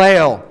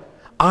Gamaliel.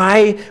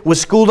 I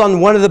was schooled on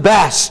one of the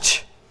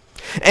best.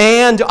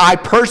 And I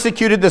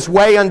persecuted this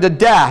way unto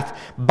death,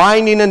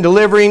 binding and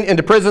delivering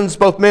into prisons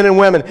both men and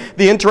women.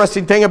 The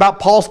interesting thing about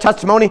Paul's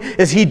testimony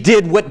is he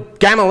did what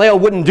Gamaliel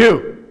wouldn't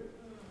do.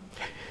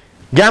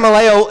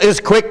 Gamaliel is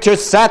quick to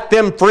set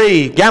them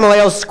free.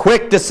 Gamaliel's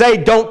quick to say,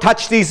 don't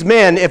touch these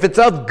men. If it's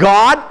of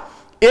God,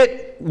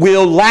 it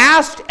will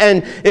last.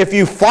 And if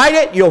you fight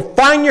it, you'll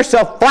find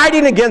yourself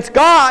fighting against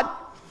God.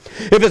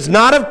 If it's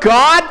not of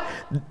God,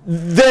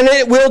 then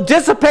it will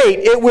dissipate,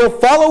 it will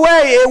fall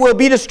away, it will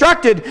be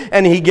destructed.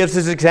 And he gives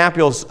his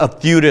examples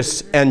of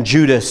Theudas and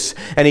Judas,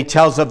 and he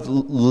tells of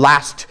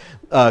last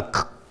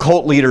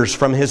cult leaders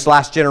from his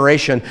last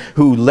generation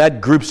who led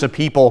groups of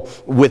people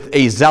with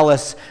a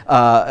zealous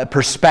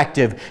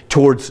perspective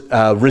towards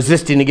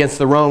resisting against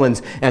the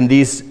Romans. And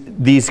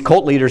these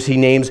cult leaders he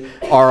names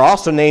are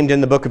also named in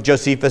the book of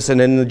Josephus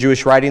and in the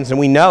Jewish writings. And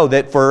we know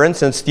that, for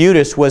instance,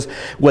 Theudas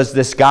was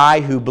this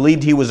guy who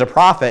believed he was a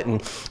prophet. And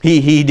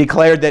he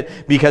declared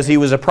that because he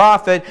was a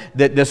prophet,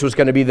 that this was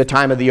going to be the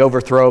time of the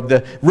overthrow of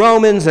the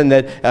Romans, and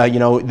that,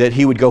 that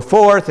he would go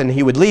forth and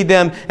he would lead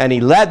them. And he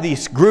led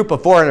this group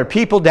of 400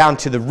 people down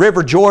to the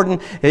river Jordan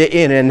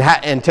in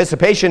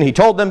anticipation. He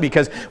told them,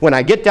 because when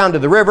I get down to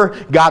the river,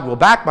 God will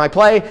back my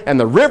play and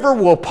the river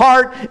will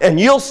part and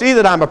you'll see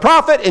that I'm a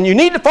prophet and you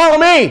need to follow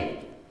me.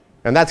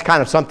 And that's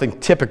kind of something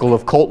typical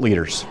of cult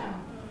leaders.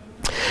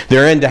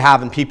 They're into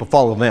having people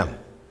follow them.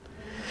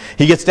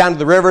 He gets down to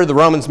the river. The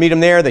Romans meet him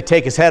there. They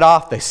take his head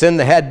off. They send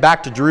the head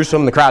back to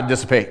Jerusalem. The crowd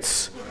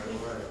dissipates.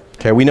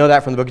 Okay, we know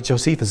that from the book of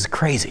Josephus. It's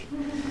crazy.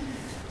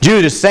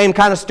 Judas, same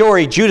kind of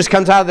story. Judas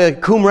comes out of the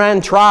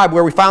Qumran tribe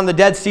where we found the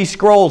Dead Sea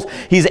Scrolls.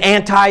 He's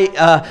anti-temple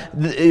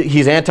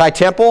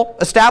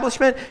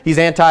establishment. He's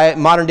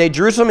anti-modern day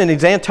Jerusalem, and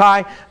he's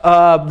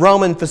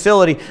anti-Roman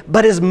facility.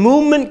 But his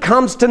movement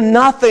comes to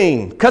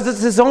nothing because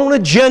it's his own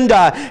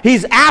agenda.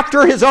 He's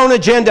after his own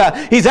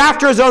agenda. He's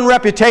after his own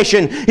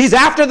reputation. He's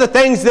after the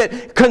things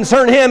that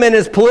concern him in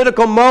his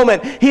political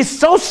moment. He's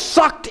so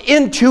sucked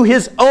into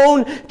his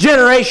own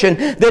generation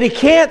that he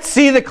can't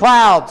see the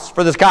clouds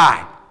for the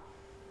sky.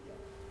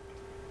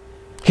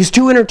 He's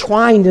too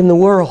intertwined in the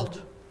world.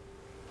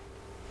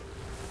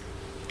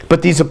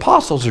 But these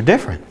apostles are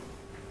different.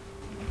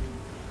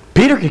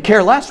 Peter could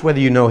care less whether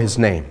you know his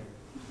name.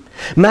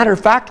 Matter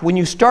of fact, when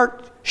you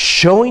start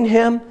showing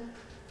him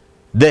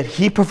that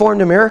he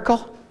performed a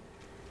miracle,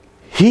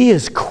 he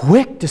is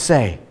quick to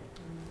say,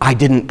 I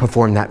didn't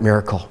perform that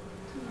miracle.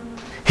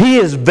 He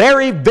is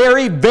very,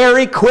 very,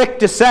 very quick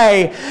to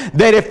say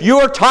that if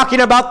you're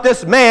talking about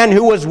this man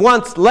who was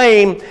once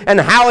lame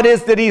and how it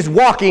is that he's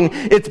walking,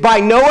 it's by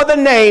no other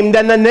name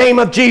than the name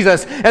of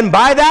Jesus. And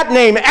by that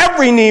name,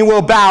 every knee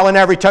will bow and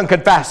every tongue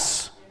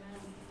confess.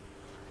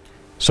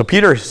 So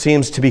Peter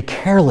seems to be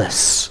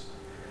careless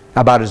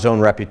about his own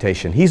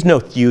reputation. He's no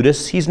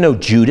Theudas. He's no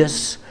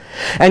Judas.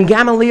 And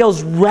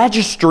Gamaliel's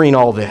registering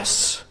all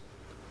this.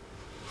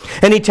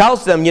 And he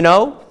tells them, you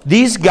know,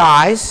 these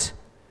guys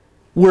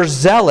were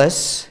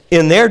zealous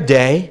in their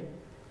day,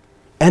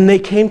 and they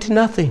came to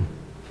nothing.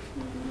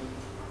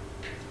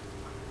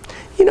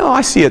 You know,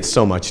 I see it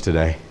so much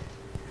today.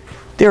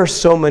 There are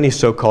so many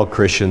so-called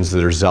Christians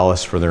that are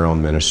zealous for their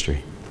own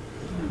ministry.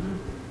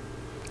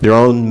 Their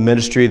own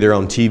ministry, their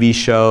own TV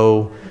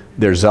show.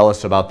 They're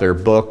zealous about their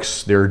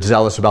books. They're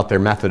zealous about their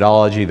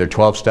methodology, their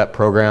 12-step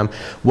program.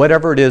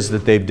 Whatever it is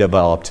that they've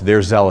developed,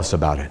 they're zealous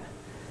about it.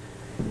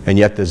 And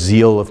yet the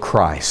zeal of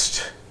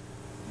Christ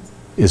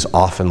is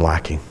often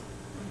lacking.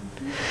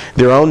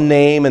 Their own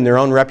name and their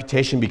own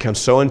reputation become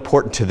so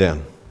important to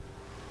them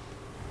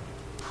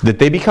that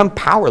they become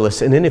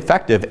powerless and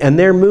ineffective, and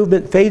their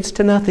movement fades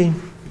to nothing.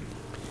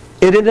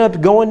 It ended up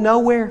going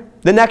nowhere.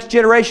 The next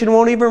generation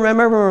won't even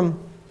remember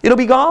them. It'll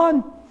be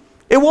gone.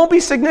 It won't be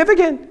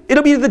significant.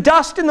 It'll be the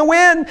dust in the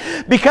wind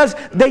because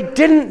they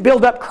didn't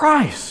build up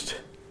Christ.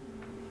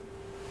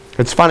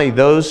 It's funny,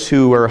 those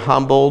who are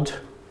humbled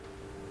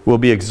will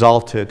be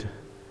exalted,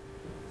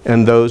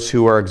 and those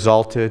who are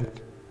exalted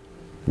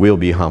will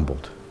be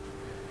humbled.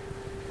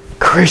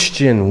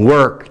 Christian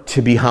work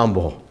to be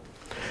humble.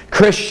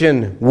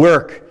 Christian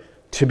work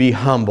to be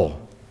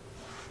humble.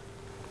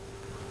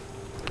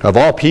 Of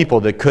all people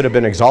that could have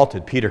been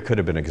exalted, Peter could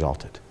have been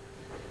exalted.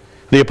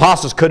 The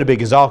apostles could have been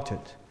exalted,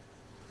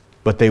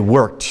 but they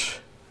worked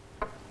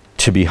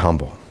to be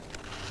humble.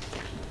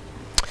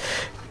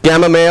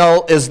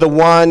 Gamaliel is the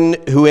one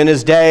who in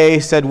his day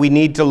said we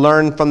need to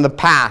learn from the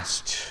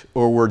past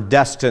or we're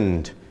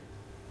destined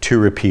to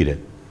repeat it.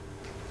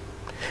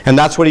 And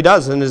that's what he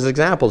does in his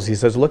examples. He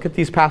says, look at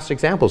these past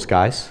examples,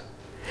 guys.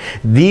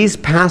 These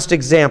past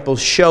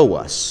examples show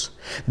us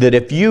that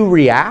if you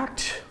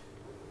react,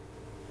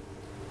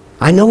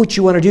 I know what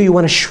you want to do. You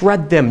want to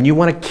shred them. You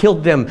want to kill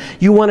them.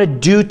 You want to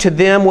do to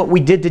them what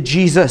we did to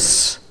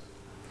Jesus.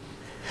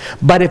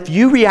 But if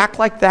you react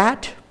like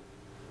that,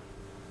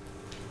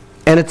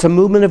 and it's a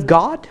movement of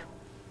God,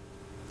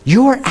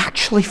 you are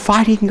actually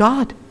fighting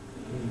God.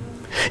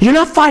 You're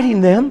not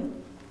fighting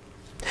them.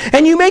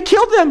 And you may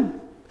kill them.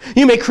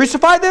 You may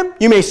crucify them.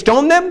 You may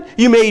stone them.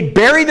 You may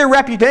bury their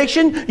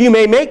reputation. You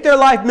may make their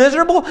life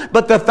miserable.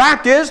 But the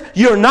fact is,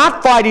 you're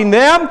not fighting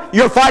them.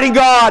 You're fighting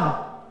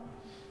God.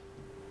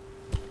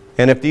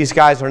 And if these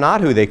guys are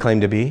not who they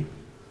claim to be,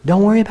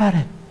 don't worry about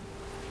it.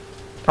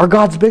 Our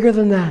God's bigger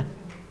than that.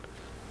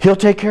 He'll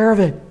take care of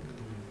it.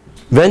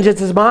 Vengeance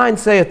is mine,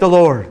 saith the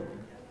Lord.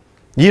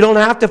 You don't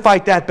have to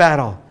fight that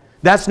battle.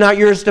 That's not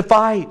yours to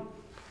fight.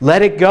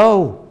 Let it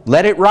go.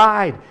 Let it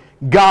ride.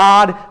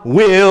 God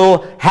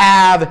will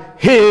have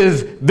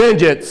His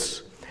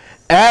vengeance.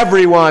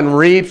 Everyone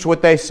reaps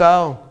what they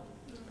sow.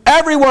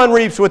 Everyone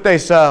reaps what they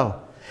sow.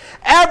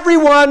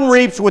 Everyone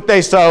reaps what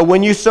they sow.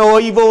 When you sow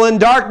evil in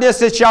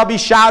darkness, it shall be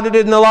shouted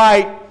in the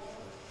light.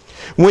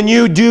 When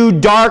you do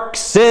dark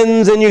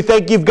sins and you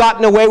think you've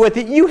gotten away with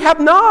it, you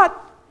have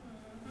not.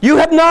 You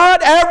have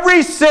not.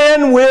 Every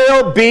sin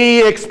will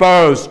be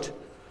exposed.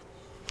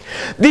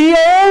 The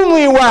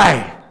only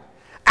way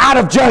out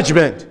of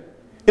judgment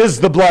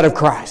is the blood of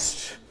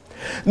Christ.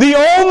 The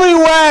only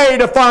way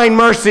to find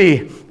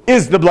mercy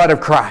is the blood of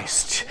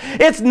Christ.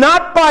 It's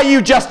not by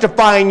you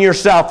justifying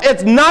yourself.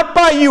 It's not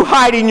by you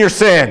hiding your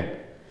sin.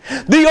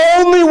 The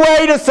only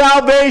way to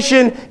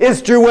salvation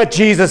is through what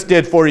Jesus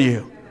did for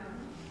you.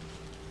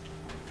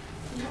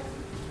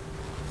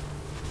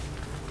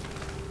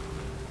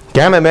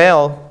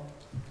 Gamaliel,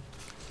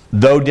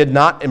 though did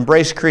not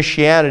embrace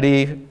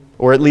Christianity,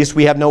 or at least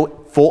we have no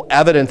full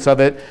evidence of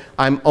it.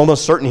 I'm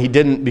almost certain he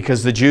didn't,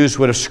 because the Jews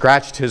would have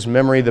scratched his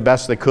memory the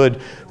best they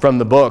could from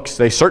the books.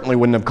 They certainly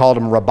wouldn't have called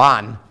him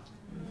Rabban.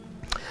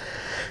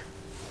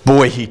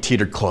 Boy, he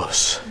teetered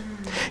close.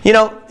 You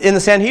know, in the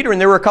Sanhedrin,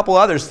 there were a couple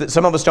others that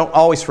some of us don't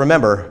always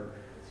remember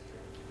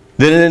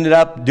that ended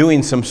up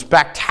doing some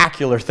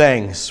spectacular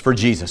things for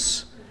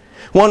Jesus.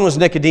 One was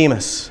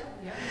Nicodemus.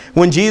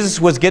 When Jesus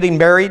was getting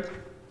buried,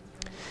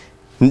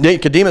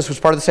 Nicodemus was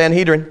part of the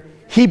Sanhedrin.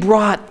 He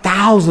brought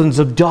thousands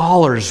of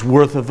dollars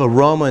worth of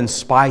aroma and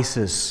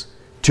spices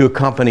to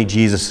accompany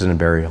Jesus in a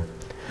burial.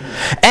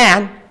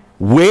 And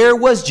where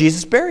was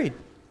Jesus buried?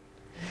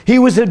 He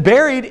was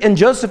buried in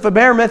Joseph of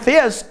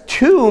Arimathea's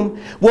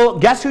tomb. Well,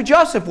 guess who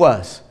Joseph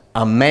was?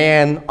 A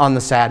man on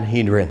the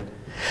Sanhedrin.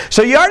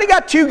 So you already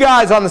got two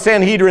guys on the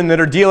Sanhedrin that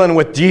are dealing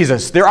with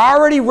Jesus. They're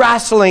already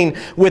wrestling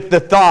with the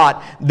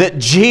thought that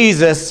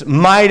Jesus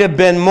might have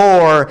been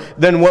more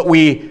than what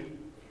we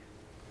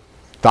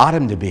thought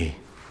him to be.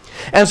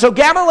 And so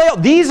Gamaliel,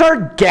 these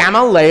are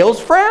Gamaliel's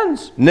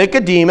friends.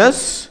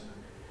 Nicodemus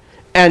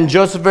and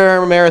Joseph of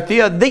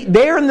Arimathea,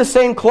 they're in the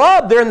same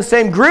club. They're in the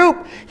same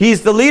group.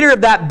 He's the leader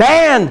of that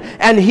band.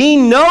 And he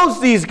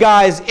knows these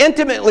guys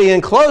intimately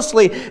and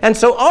closely. And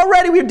so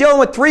already we're dealing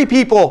with 3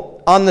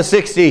 people on the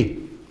 60.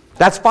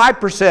 That's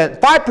 5%.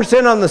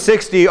 5% on the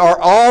 60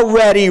 are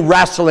already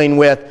wrestling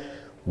with,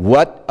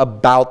 what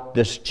about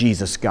this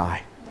Jesus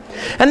guy?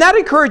 And that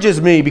encourages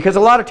me, because a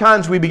lot of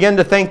times we begin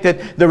to think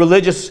that the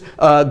religious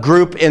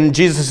group in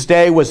Jesus'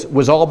 day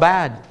was all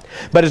bad.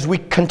 But as we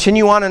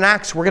continue on in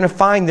Acts, we're going to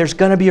find there's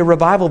going to be a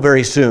revival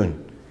very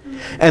soon.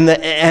 And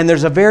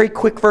there's a very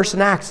quick verse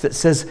in Acts that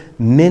says,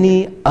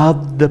 many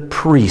of the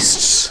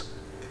priests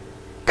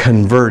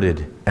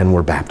converted and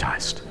were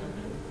baptized.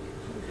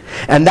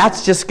 And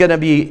that's just going to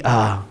be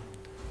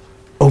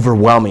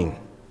overwhelming.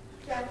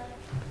 Yeah.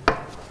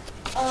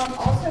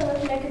 Also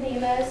with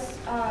Nicodemus,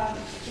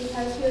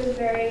 because he was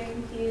very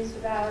confused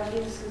about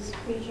Jesus'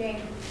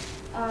 preaching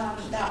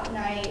that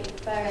night,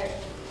 but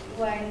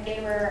when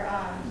they were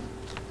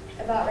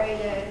about ready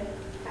to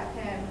have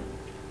him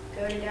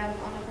go to death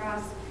on the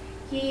cross,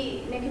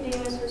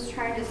 Nicodemus was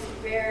trying to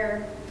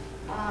spare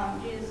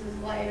Jesus'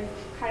 life,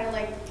 kind of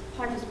like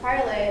Pontius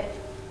Pilate,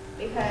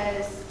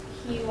 because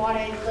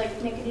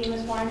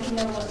Nicodemus wanted to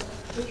know what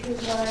the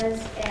truth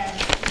was, and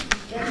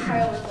then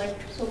Pilate was like,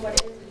 so what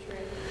is the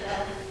truth?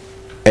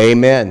 So,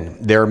 amen.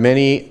 There are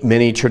many,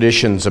 many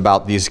traditions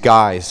about these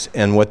guys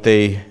and what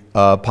they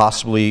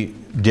possibly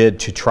did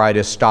to try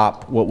to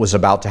stop what was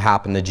about to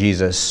happen to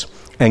Jesus.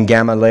 And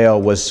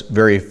Gamaliel was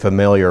very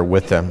familiar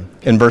with them.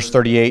 In verse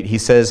 38, he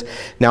says,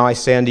 now I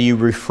say unto you,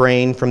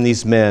 refrain from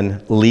these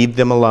men, leave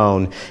them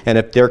alone. And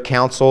if their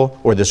counsel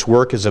or this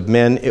work is of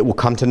men, it will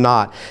come to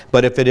naught.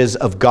 But if it is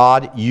of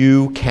God,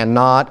 you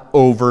cannot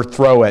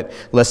overthrow it,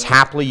 lest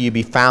haply you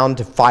be found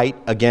to fight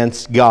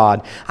against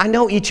God. I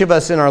know each of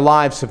us in our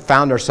lives have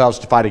found ourselves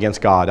to fight against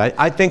God.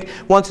 I think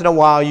once in a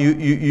while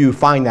you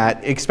find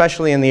that,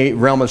 especially in the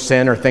realm of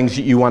sin or things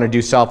that you want to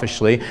do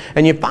selfishly,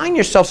 and you find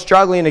yourself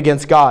struggling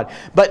against God.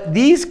 But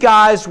these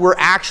guys were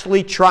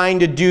actually trying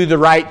to do the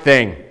right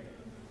thing.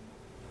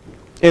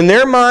 In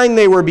their mind,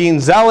 they were being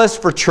zealous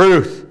for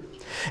truth.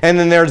 And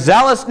in their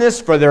zealousness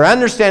for their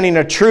understanding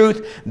of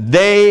truth,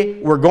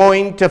 they were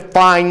going to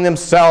find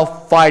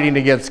themselves fighting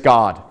against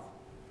God.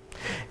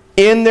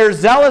 In their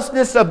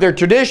zealousness of their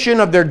tradition,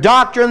 of their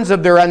doctrines,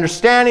 of their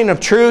understanding of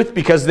truth,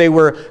 because they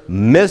were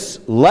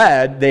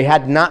misled, they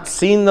had not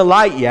seen the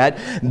light yet,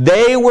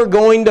 they were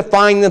going to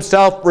find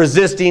themselves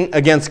resisting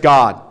against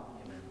God.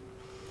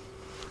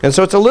 And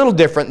so it's a little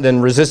different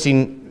than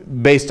resisting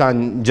based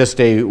on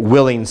just a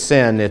willing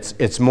sin.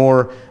 It's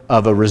more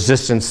of a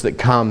resistance that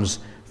comes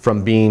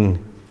from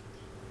being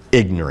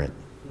ignorant.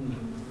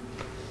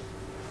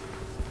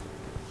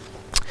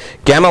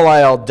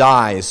 Gamaliel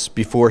dies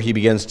before he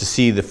begins to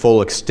see the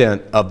full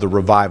extent of the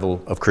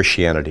revival of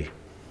Christianity.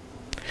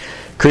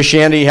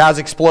 Christianity has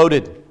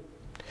exploded.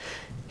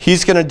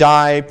 He's going to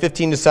die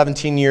 15 to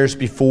 17 years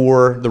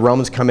before the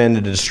Romans come in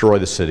to destroy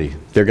the city.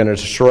 They're going to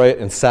destroy it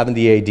in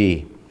 70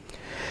 A.D.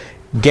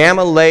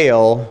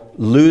 Gamaliel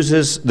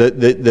loses,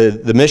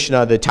 the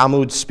Mishnah, the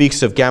Talmud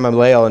speaks of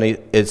Gamaliel, and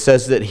it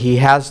says that he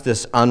has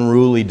this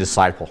unruly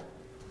disciple.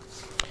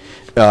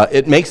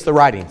 It makes the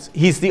writings.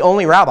 He's the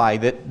only rabbi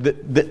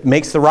that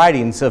makes the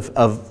writings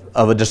of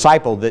a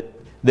disciple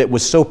that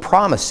was so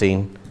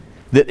promising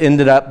that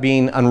ended up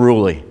being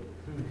unruly.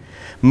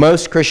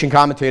 Most Christian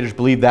commentators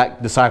believe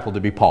that disciple to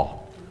be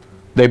Paul.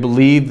 They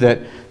believe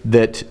that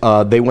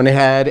they went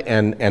ahead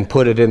and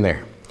put it in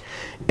there.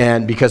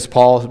 And because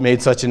Paul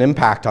made such an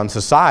impact on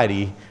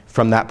society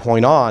from that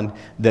point on,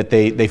 that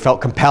they felt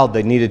compelled,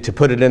 they needed to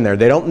put it in there.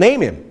 They don't name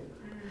him,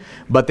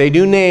 but they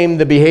do name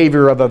the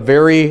behavior of a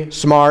very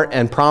smart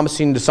and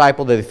promising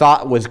disciple that they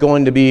thought was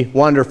going to be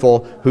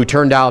wonderful, who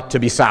turned out to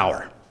be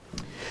sour.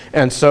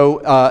 And so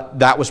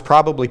that was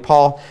probably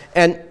Paul.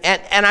 And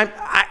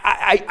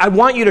I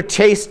want you to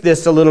taste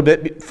this a little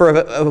bit for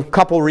a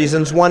couple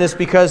reasons. One is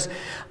because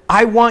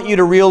I want you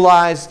to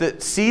realize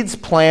that seeds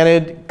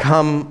planted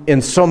come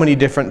in so many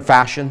different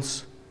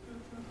fashions.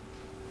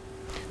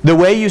 The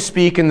way you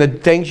speak and the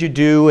things you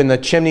do and the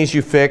chimneys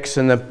you fix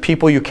and the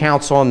people you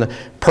counsel and the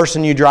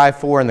person you drive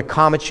for and the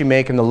comments you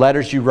make and the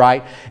letters you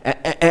write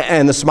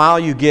and the smile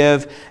you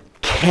give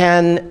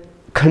can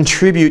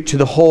contribute to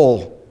the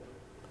whole.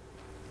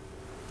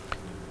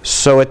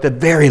 So at the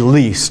very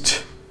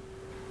least,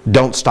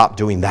 don't stop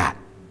doing that.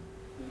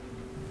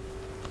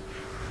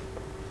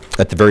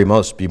 At the very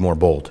most, be more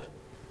bold.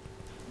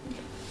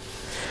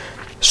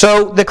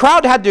 So the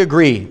crowd had to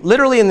agree.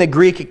 Literally in the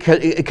Greek,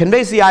 it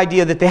conveys the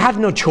idea that they had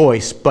no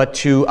choice but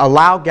to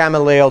allow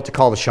Gamaliel to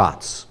call the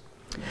shots.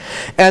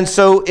 And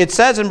so it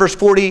says in verse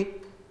 40,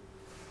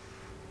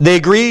 they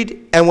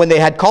agreed, and when they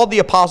had called the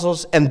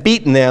apostles and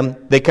beaten them,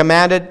 they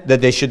commanded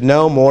that they should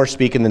no more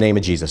speak in the name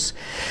of Jesus.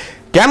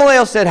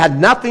 Gamaliel said had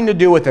nothing to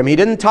do with them. He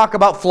didn't talk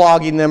about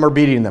flogging them or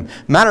beating them.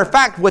 Matter of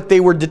fact, what they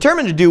were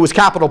determined to do was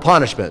capital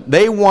punishment.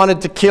 They wanted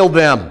to kill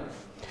them.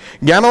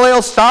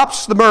 Gamaliel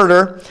stops the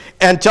murder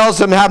and tells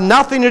them have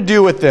nothing to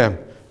do with them.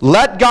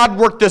 Let God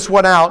work this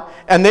one out.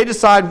 And they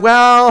decide,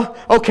 well,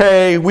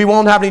 okay, we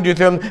won't have anything to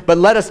do with them, but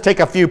let us take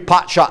a few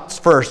pot shots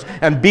first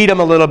and beat them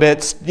a little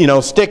bit, you know,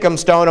 stick them,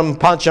 stone them,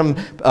 punch them,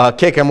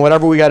 kick them,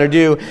 whatever we got to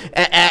do.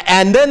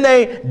 And then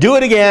they do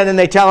it again and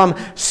they tell them,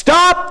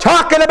 stop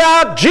talking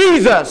about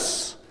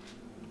Jesus.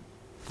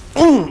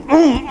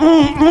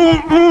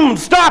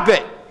 Stop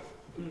it.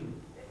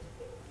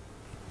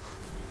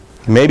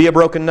 Maybe a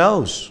broken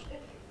nose.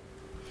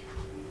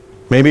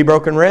 Maybe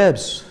broken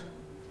ribs.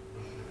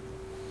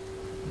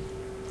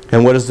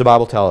 And what does the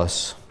Bible tell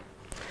us?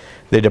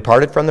 They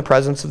departed from the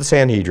presence of the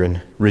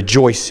Sanhedrin,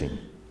 rejoicing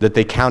that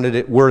they counted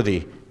it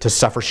worthy to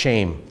suffer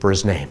shame for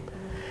his name.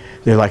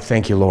 They're like,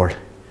 thank you, Lord.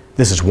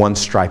 This is one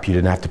stripe you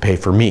didn't have to pay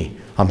for me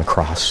on the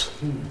cross.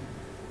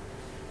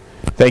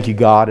 Thank you,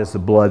 God, as the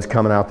blood's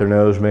coming out their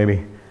nose,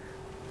 maybe.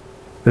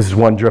 This is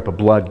one drip of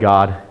blood,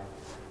 God,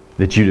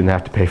 that you didn't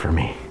have to pay for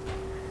me.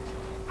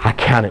 I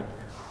count it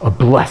a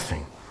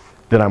blessing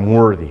that I'm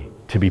worthy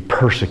to be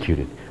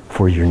persecuted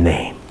for your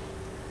name.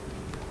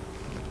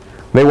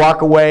 They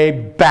walk away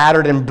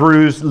battered and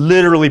bruised,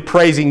 literally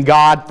praising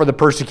God for the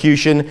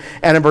persecution.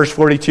 And in verse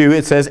 42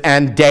 it says,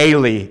 and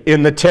daily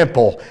in the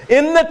temple,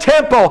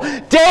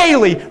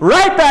 daily,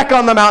 right back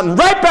on the mountain,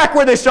 right back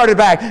where they started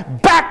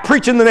back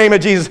preaching the name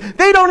of Jesus.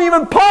 They don't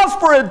even pause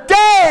for a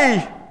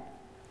day.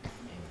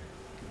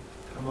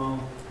 Come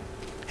on.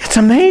 It's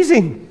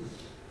amazing.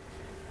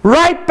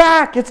 Right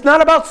back. It's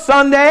not about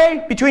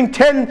Sunday between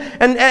 10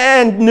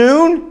 and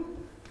noon.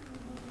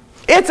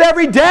 It's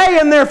every day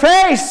in their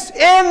face.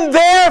 In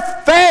their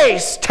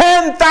face.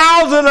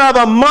 10,000 of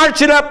them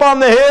marching up on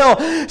the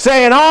hill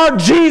saying, oh,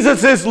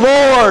 Jesus is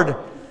Lord.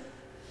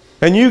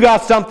 And you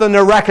got something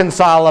to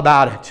reconcile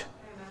about it.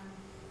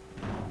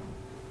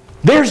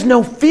 There's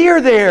no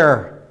fear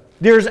there.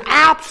 There's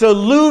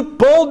absolute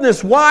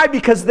boldness. Why?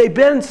 Because they've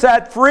been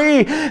set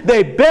free.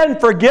 They've been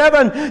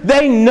forgiven.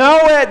 They know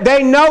it.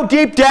 They know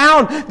deep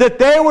down that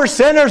they were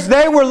sinners.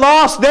 They were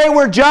lost. They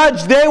were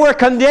judged. They were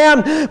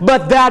condemned.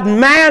 But that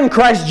man,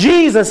 Christ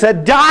Jesus,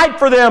 had died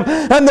for them.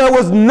 And there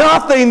was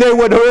nothing they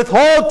would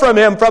withhold from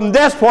him. From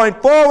this point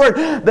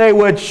forward, they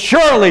would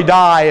surely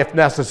die if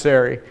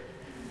necessary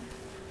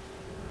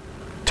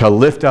to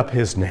lift up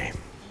his name.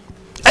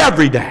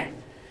 Every day.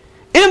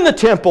 In the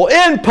temple,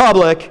 in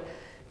public,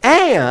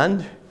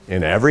 and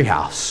in every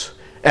house,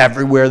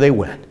 everywhere they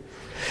went.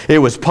 It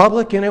was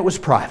public and it was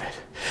private.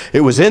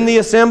 It was in the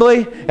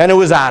assembly and it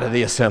was out of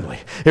the assembly.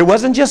 It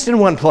wasn't just in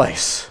one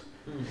place.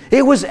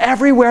 It was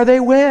everywhere they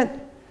went.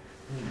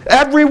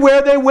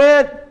 Everywhere they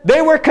went.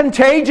 They were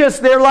contagious.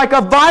 They're like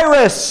a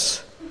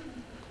virus.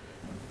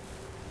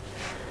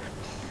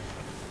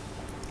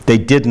 They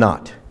did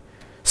not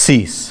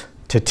cease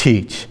to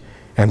teach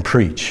and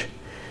preach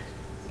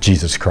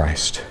Jesus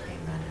Christ.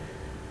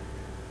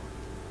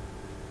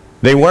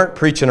 They weren't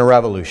preaching a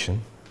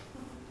revolution,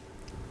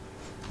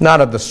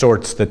 not of the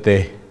sorts that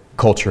the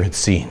culture had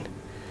seen.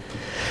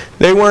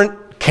 They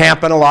weren't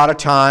camping a lot of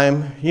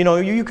time. You know,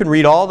 you can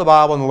read all the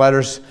Bible and the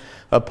letters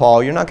of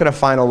Paul. You're not going to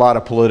find a lot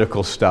of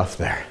political stuff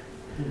there.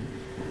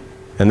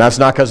 And that's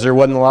not because there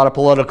wasn't a lot of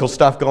political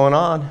stuff going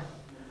on.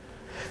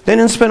 They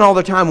didn't spend all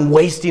their time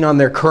wasting on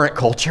their current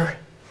culture.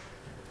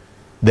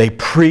 They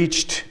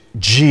preached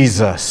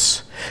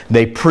Jesus.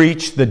 They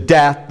preached the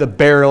death, the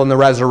burial, and the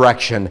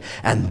resurrection.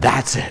 And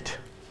that's it.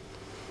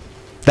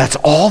 That's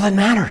all that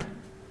mattered.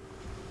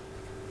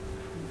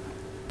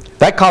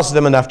 That caused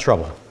them enough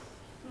trouble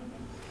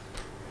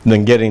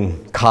than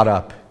getting caught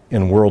up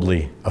in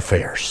worldly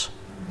affairs.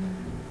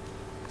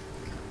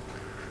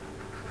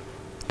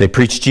 They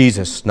preached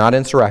Jesus, not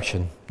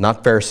insurrection,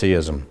 not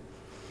Phariseeism.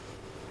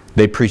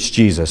 They preached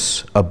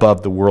Jesus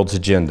above the world's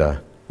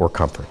agenda or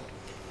comfort.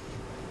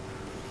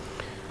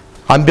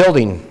 I'm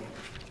building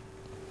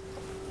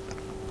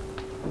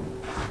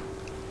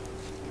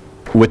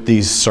with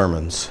these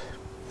sermons.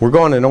 We're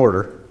going in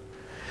order,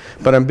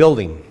 but I'm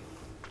building.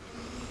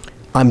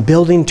 I'm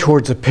building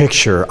towards a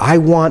picture. I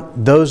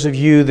want those of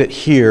you that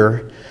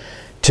hear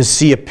to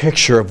see a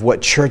picture of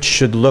what church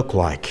should look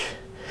like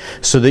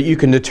so that you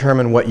can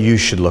determine what you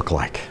should look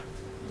like.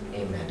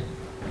 Amen.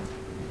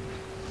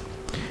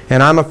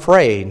 And I'm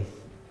afraid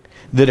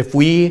that if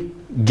we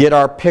get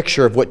our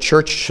picture of what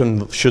church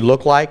should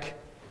look like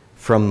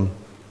from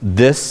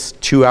this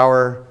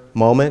 2-hour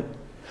moment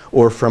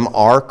or from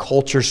our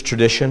culture's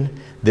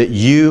tradition, that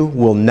you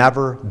will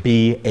never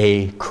be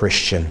a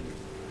Christian.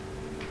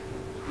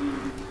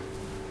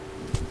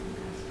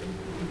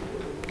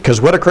 Because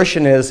what a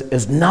Christian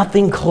is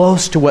nothing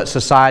close to what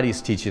society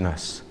is teaching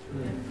us.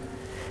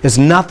 It's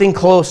nothing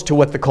close to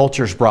what the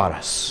culture's brought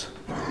us.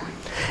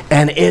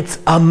 And it's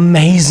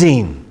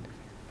amazing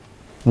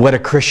what a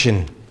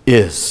Christian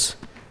is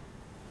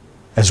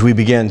as we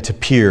begin to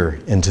peer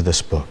into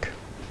this book.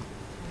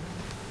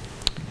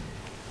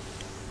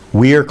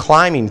 We are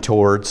climbing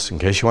towards, in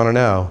case you want to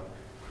know,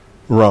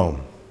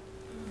 Rome.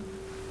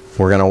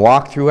 We're going to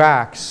walk through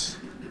Acts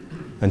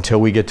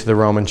until we get to the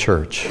Roman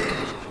church.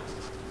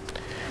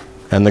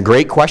 And the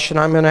great question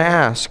I'm going to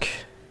ask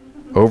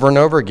over and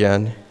over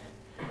again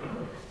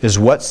is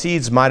what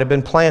seeds might have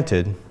been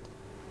planted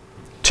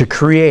to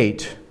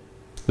create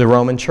the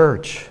Roman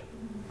church?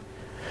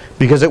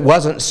 Because it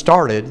wasn't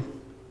started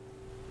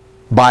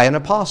by an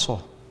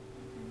apostle.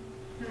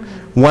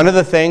 One of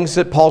the things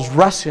that Paul's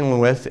wrestling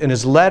with in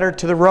his letter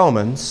to the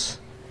Romans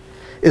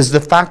is the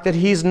fact that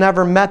he's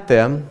never met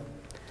them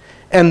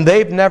and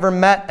they've never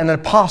met an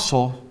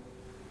apostle,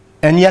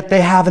 and yet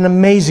they have an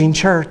amazing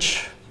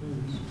church.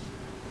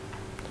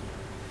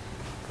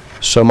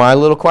 So my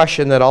little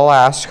question that I'll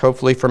ask,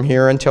 hopefully from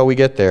here until we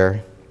get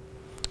there,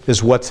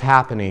 is what's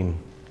happening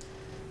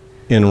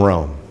in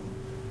Rome?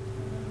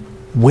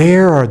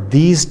 Where are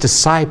these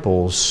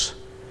disciples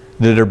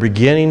that are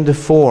beginning to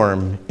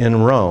form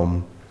in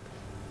Rome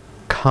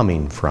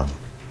coming from?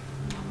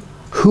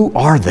 Who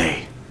are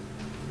they?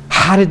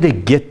 How did they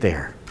get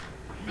there?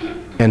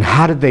 And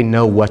how did they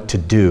know what to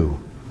do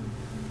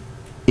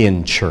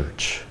in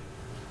church?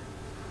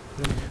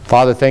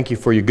 Father, thank you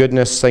for your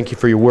goodness. Thank you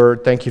for your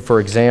word. Thank you for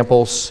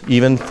examples,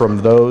 even from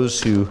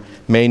those who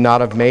may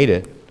not have made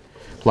it,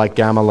 like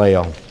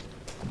Gamaliel.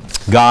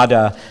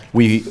 God,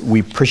 we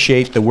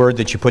appreciate the word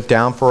that you put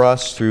down for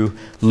us through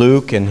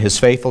Luke and his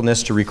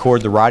faithfulness to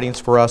record the writings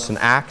for us in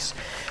Acts.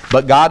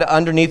 But God,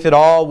 underneath it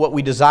all, what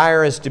we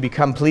desire is to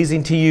become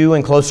pleasing to you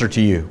and closer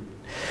to you.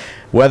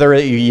 Whether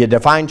you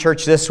define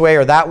church this way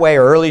or that way,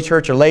 or early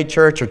church or late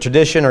church or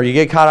tradition, or you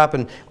get caught up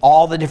in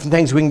all the different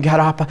things we can get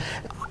up.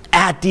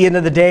 At the end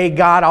of the day,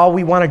 God, all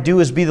we want to do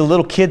is be the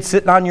little kid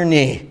sitting on your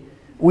knee.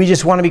 We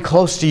just want to be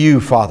close to you,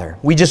 Father.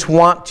 We just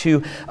want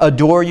to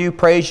adore you,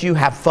 praise you,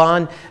 have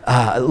fun,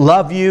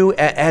 love you,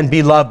 and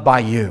be loved by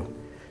you.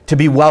 To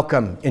be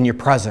welcome in your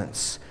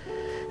presence.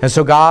 And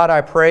so, God,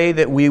 I pray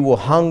that we will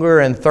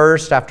hunger and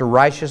thirst after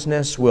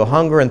righteousness. We'll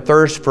hunger and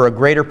thirst for a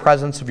greater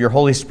presence of your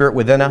Holy Spirit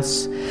within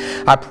us.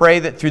 I pray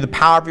that through the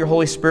power of your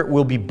Holy Spirit,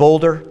 we'll be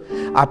bolder.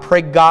 I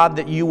pray, God,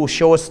 that you will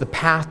show us the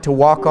path to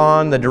walk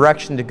on, the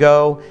direction to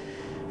go.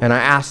 And I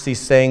ask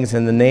these things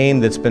in the name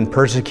that's been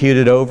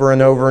persecuted over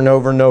and over and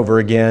over and over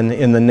again,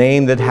 in the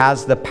name that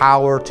has the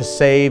power to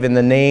save, in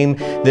the name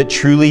that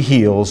truly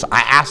heals.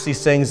 I ask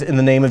these things in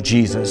the name of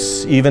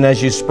Jesus, even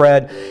as you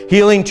spread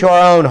healing to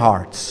our own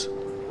hearts.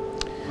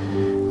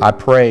 I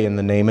pray in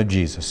the name of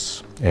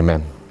Jesus.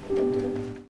 Amen.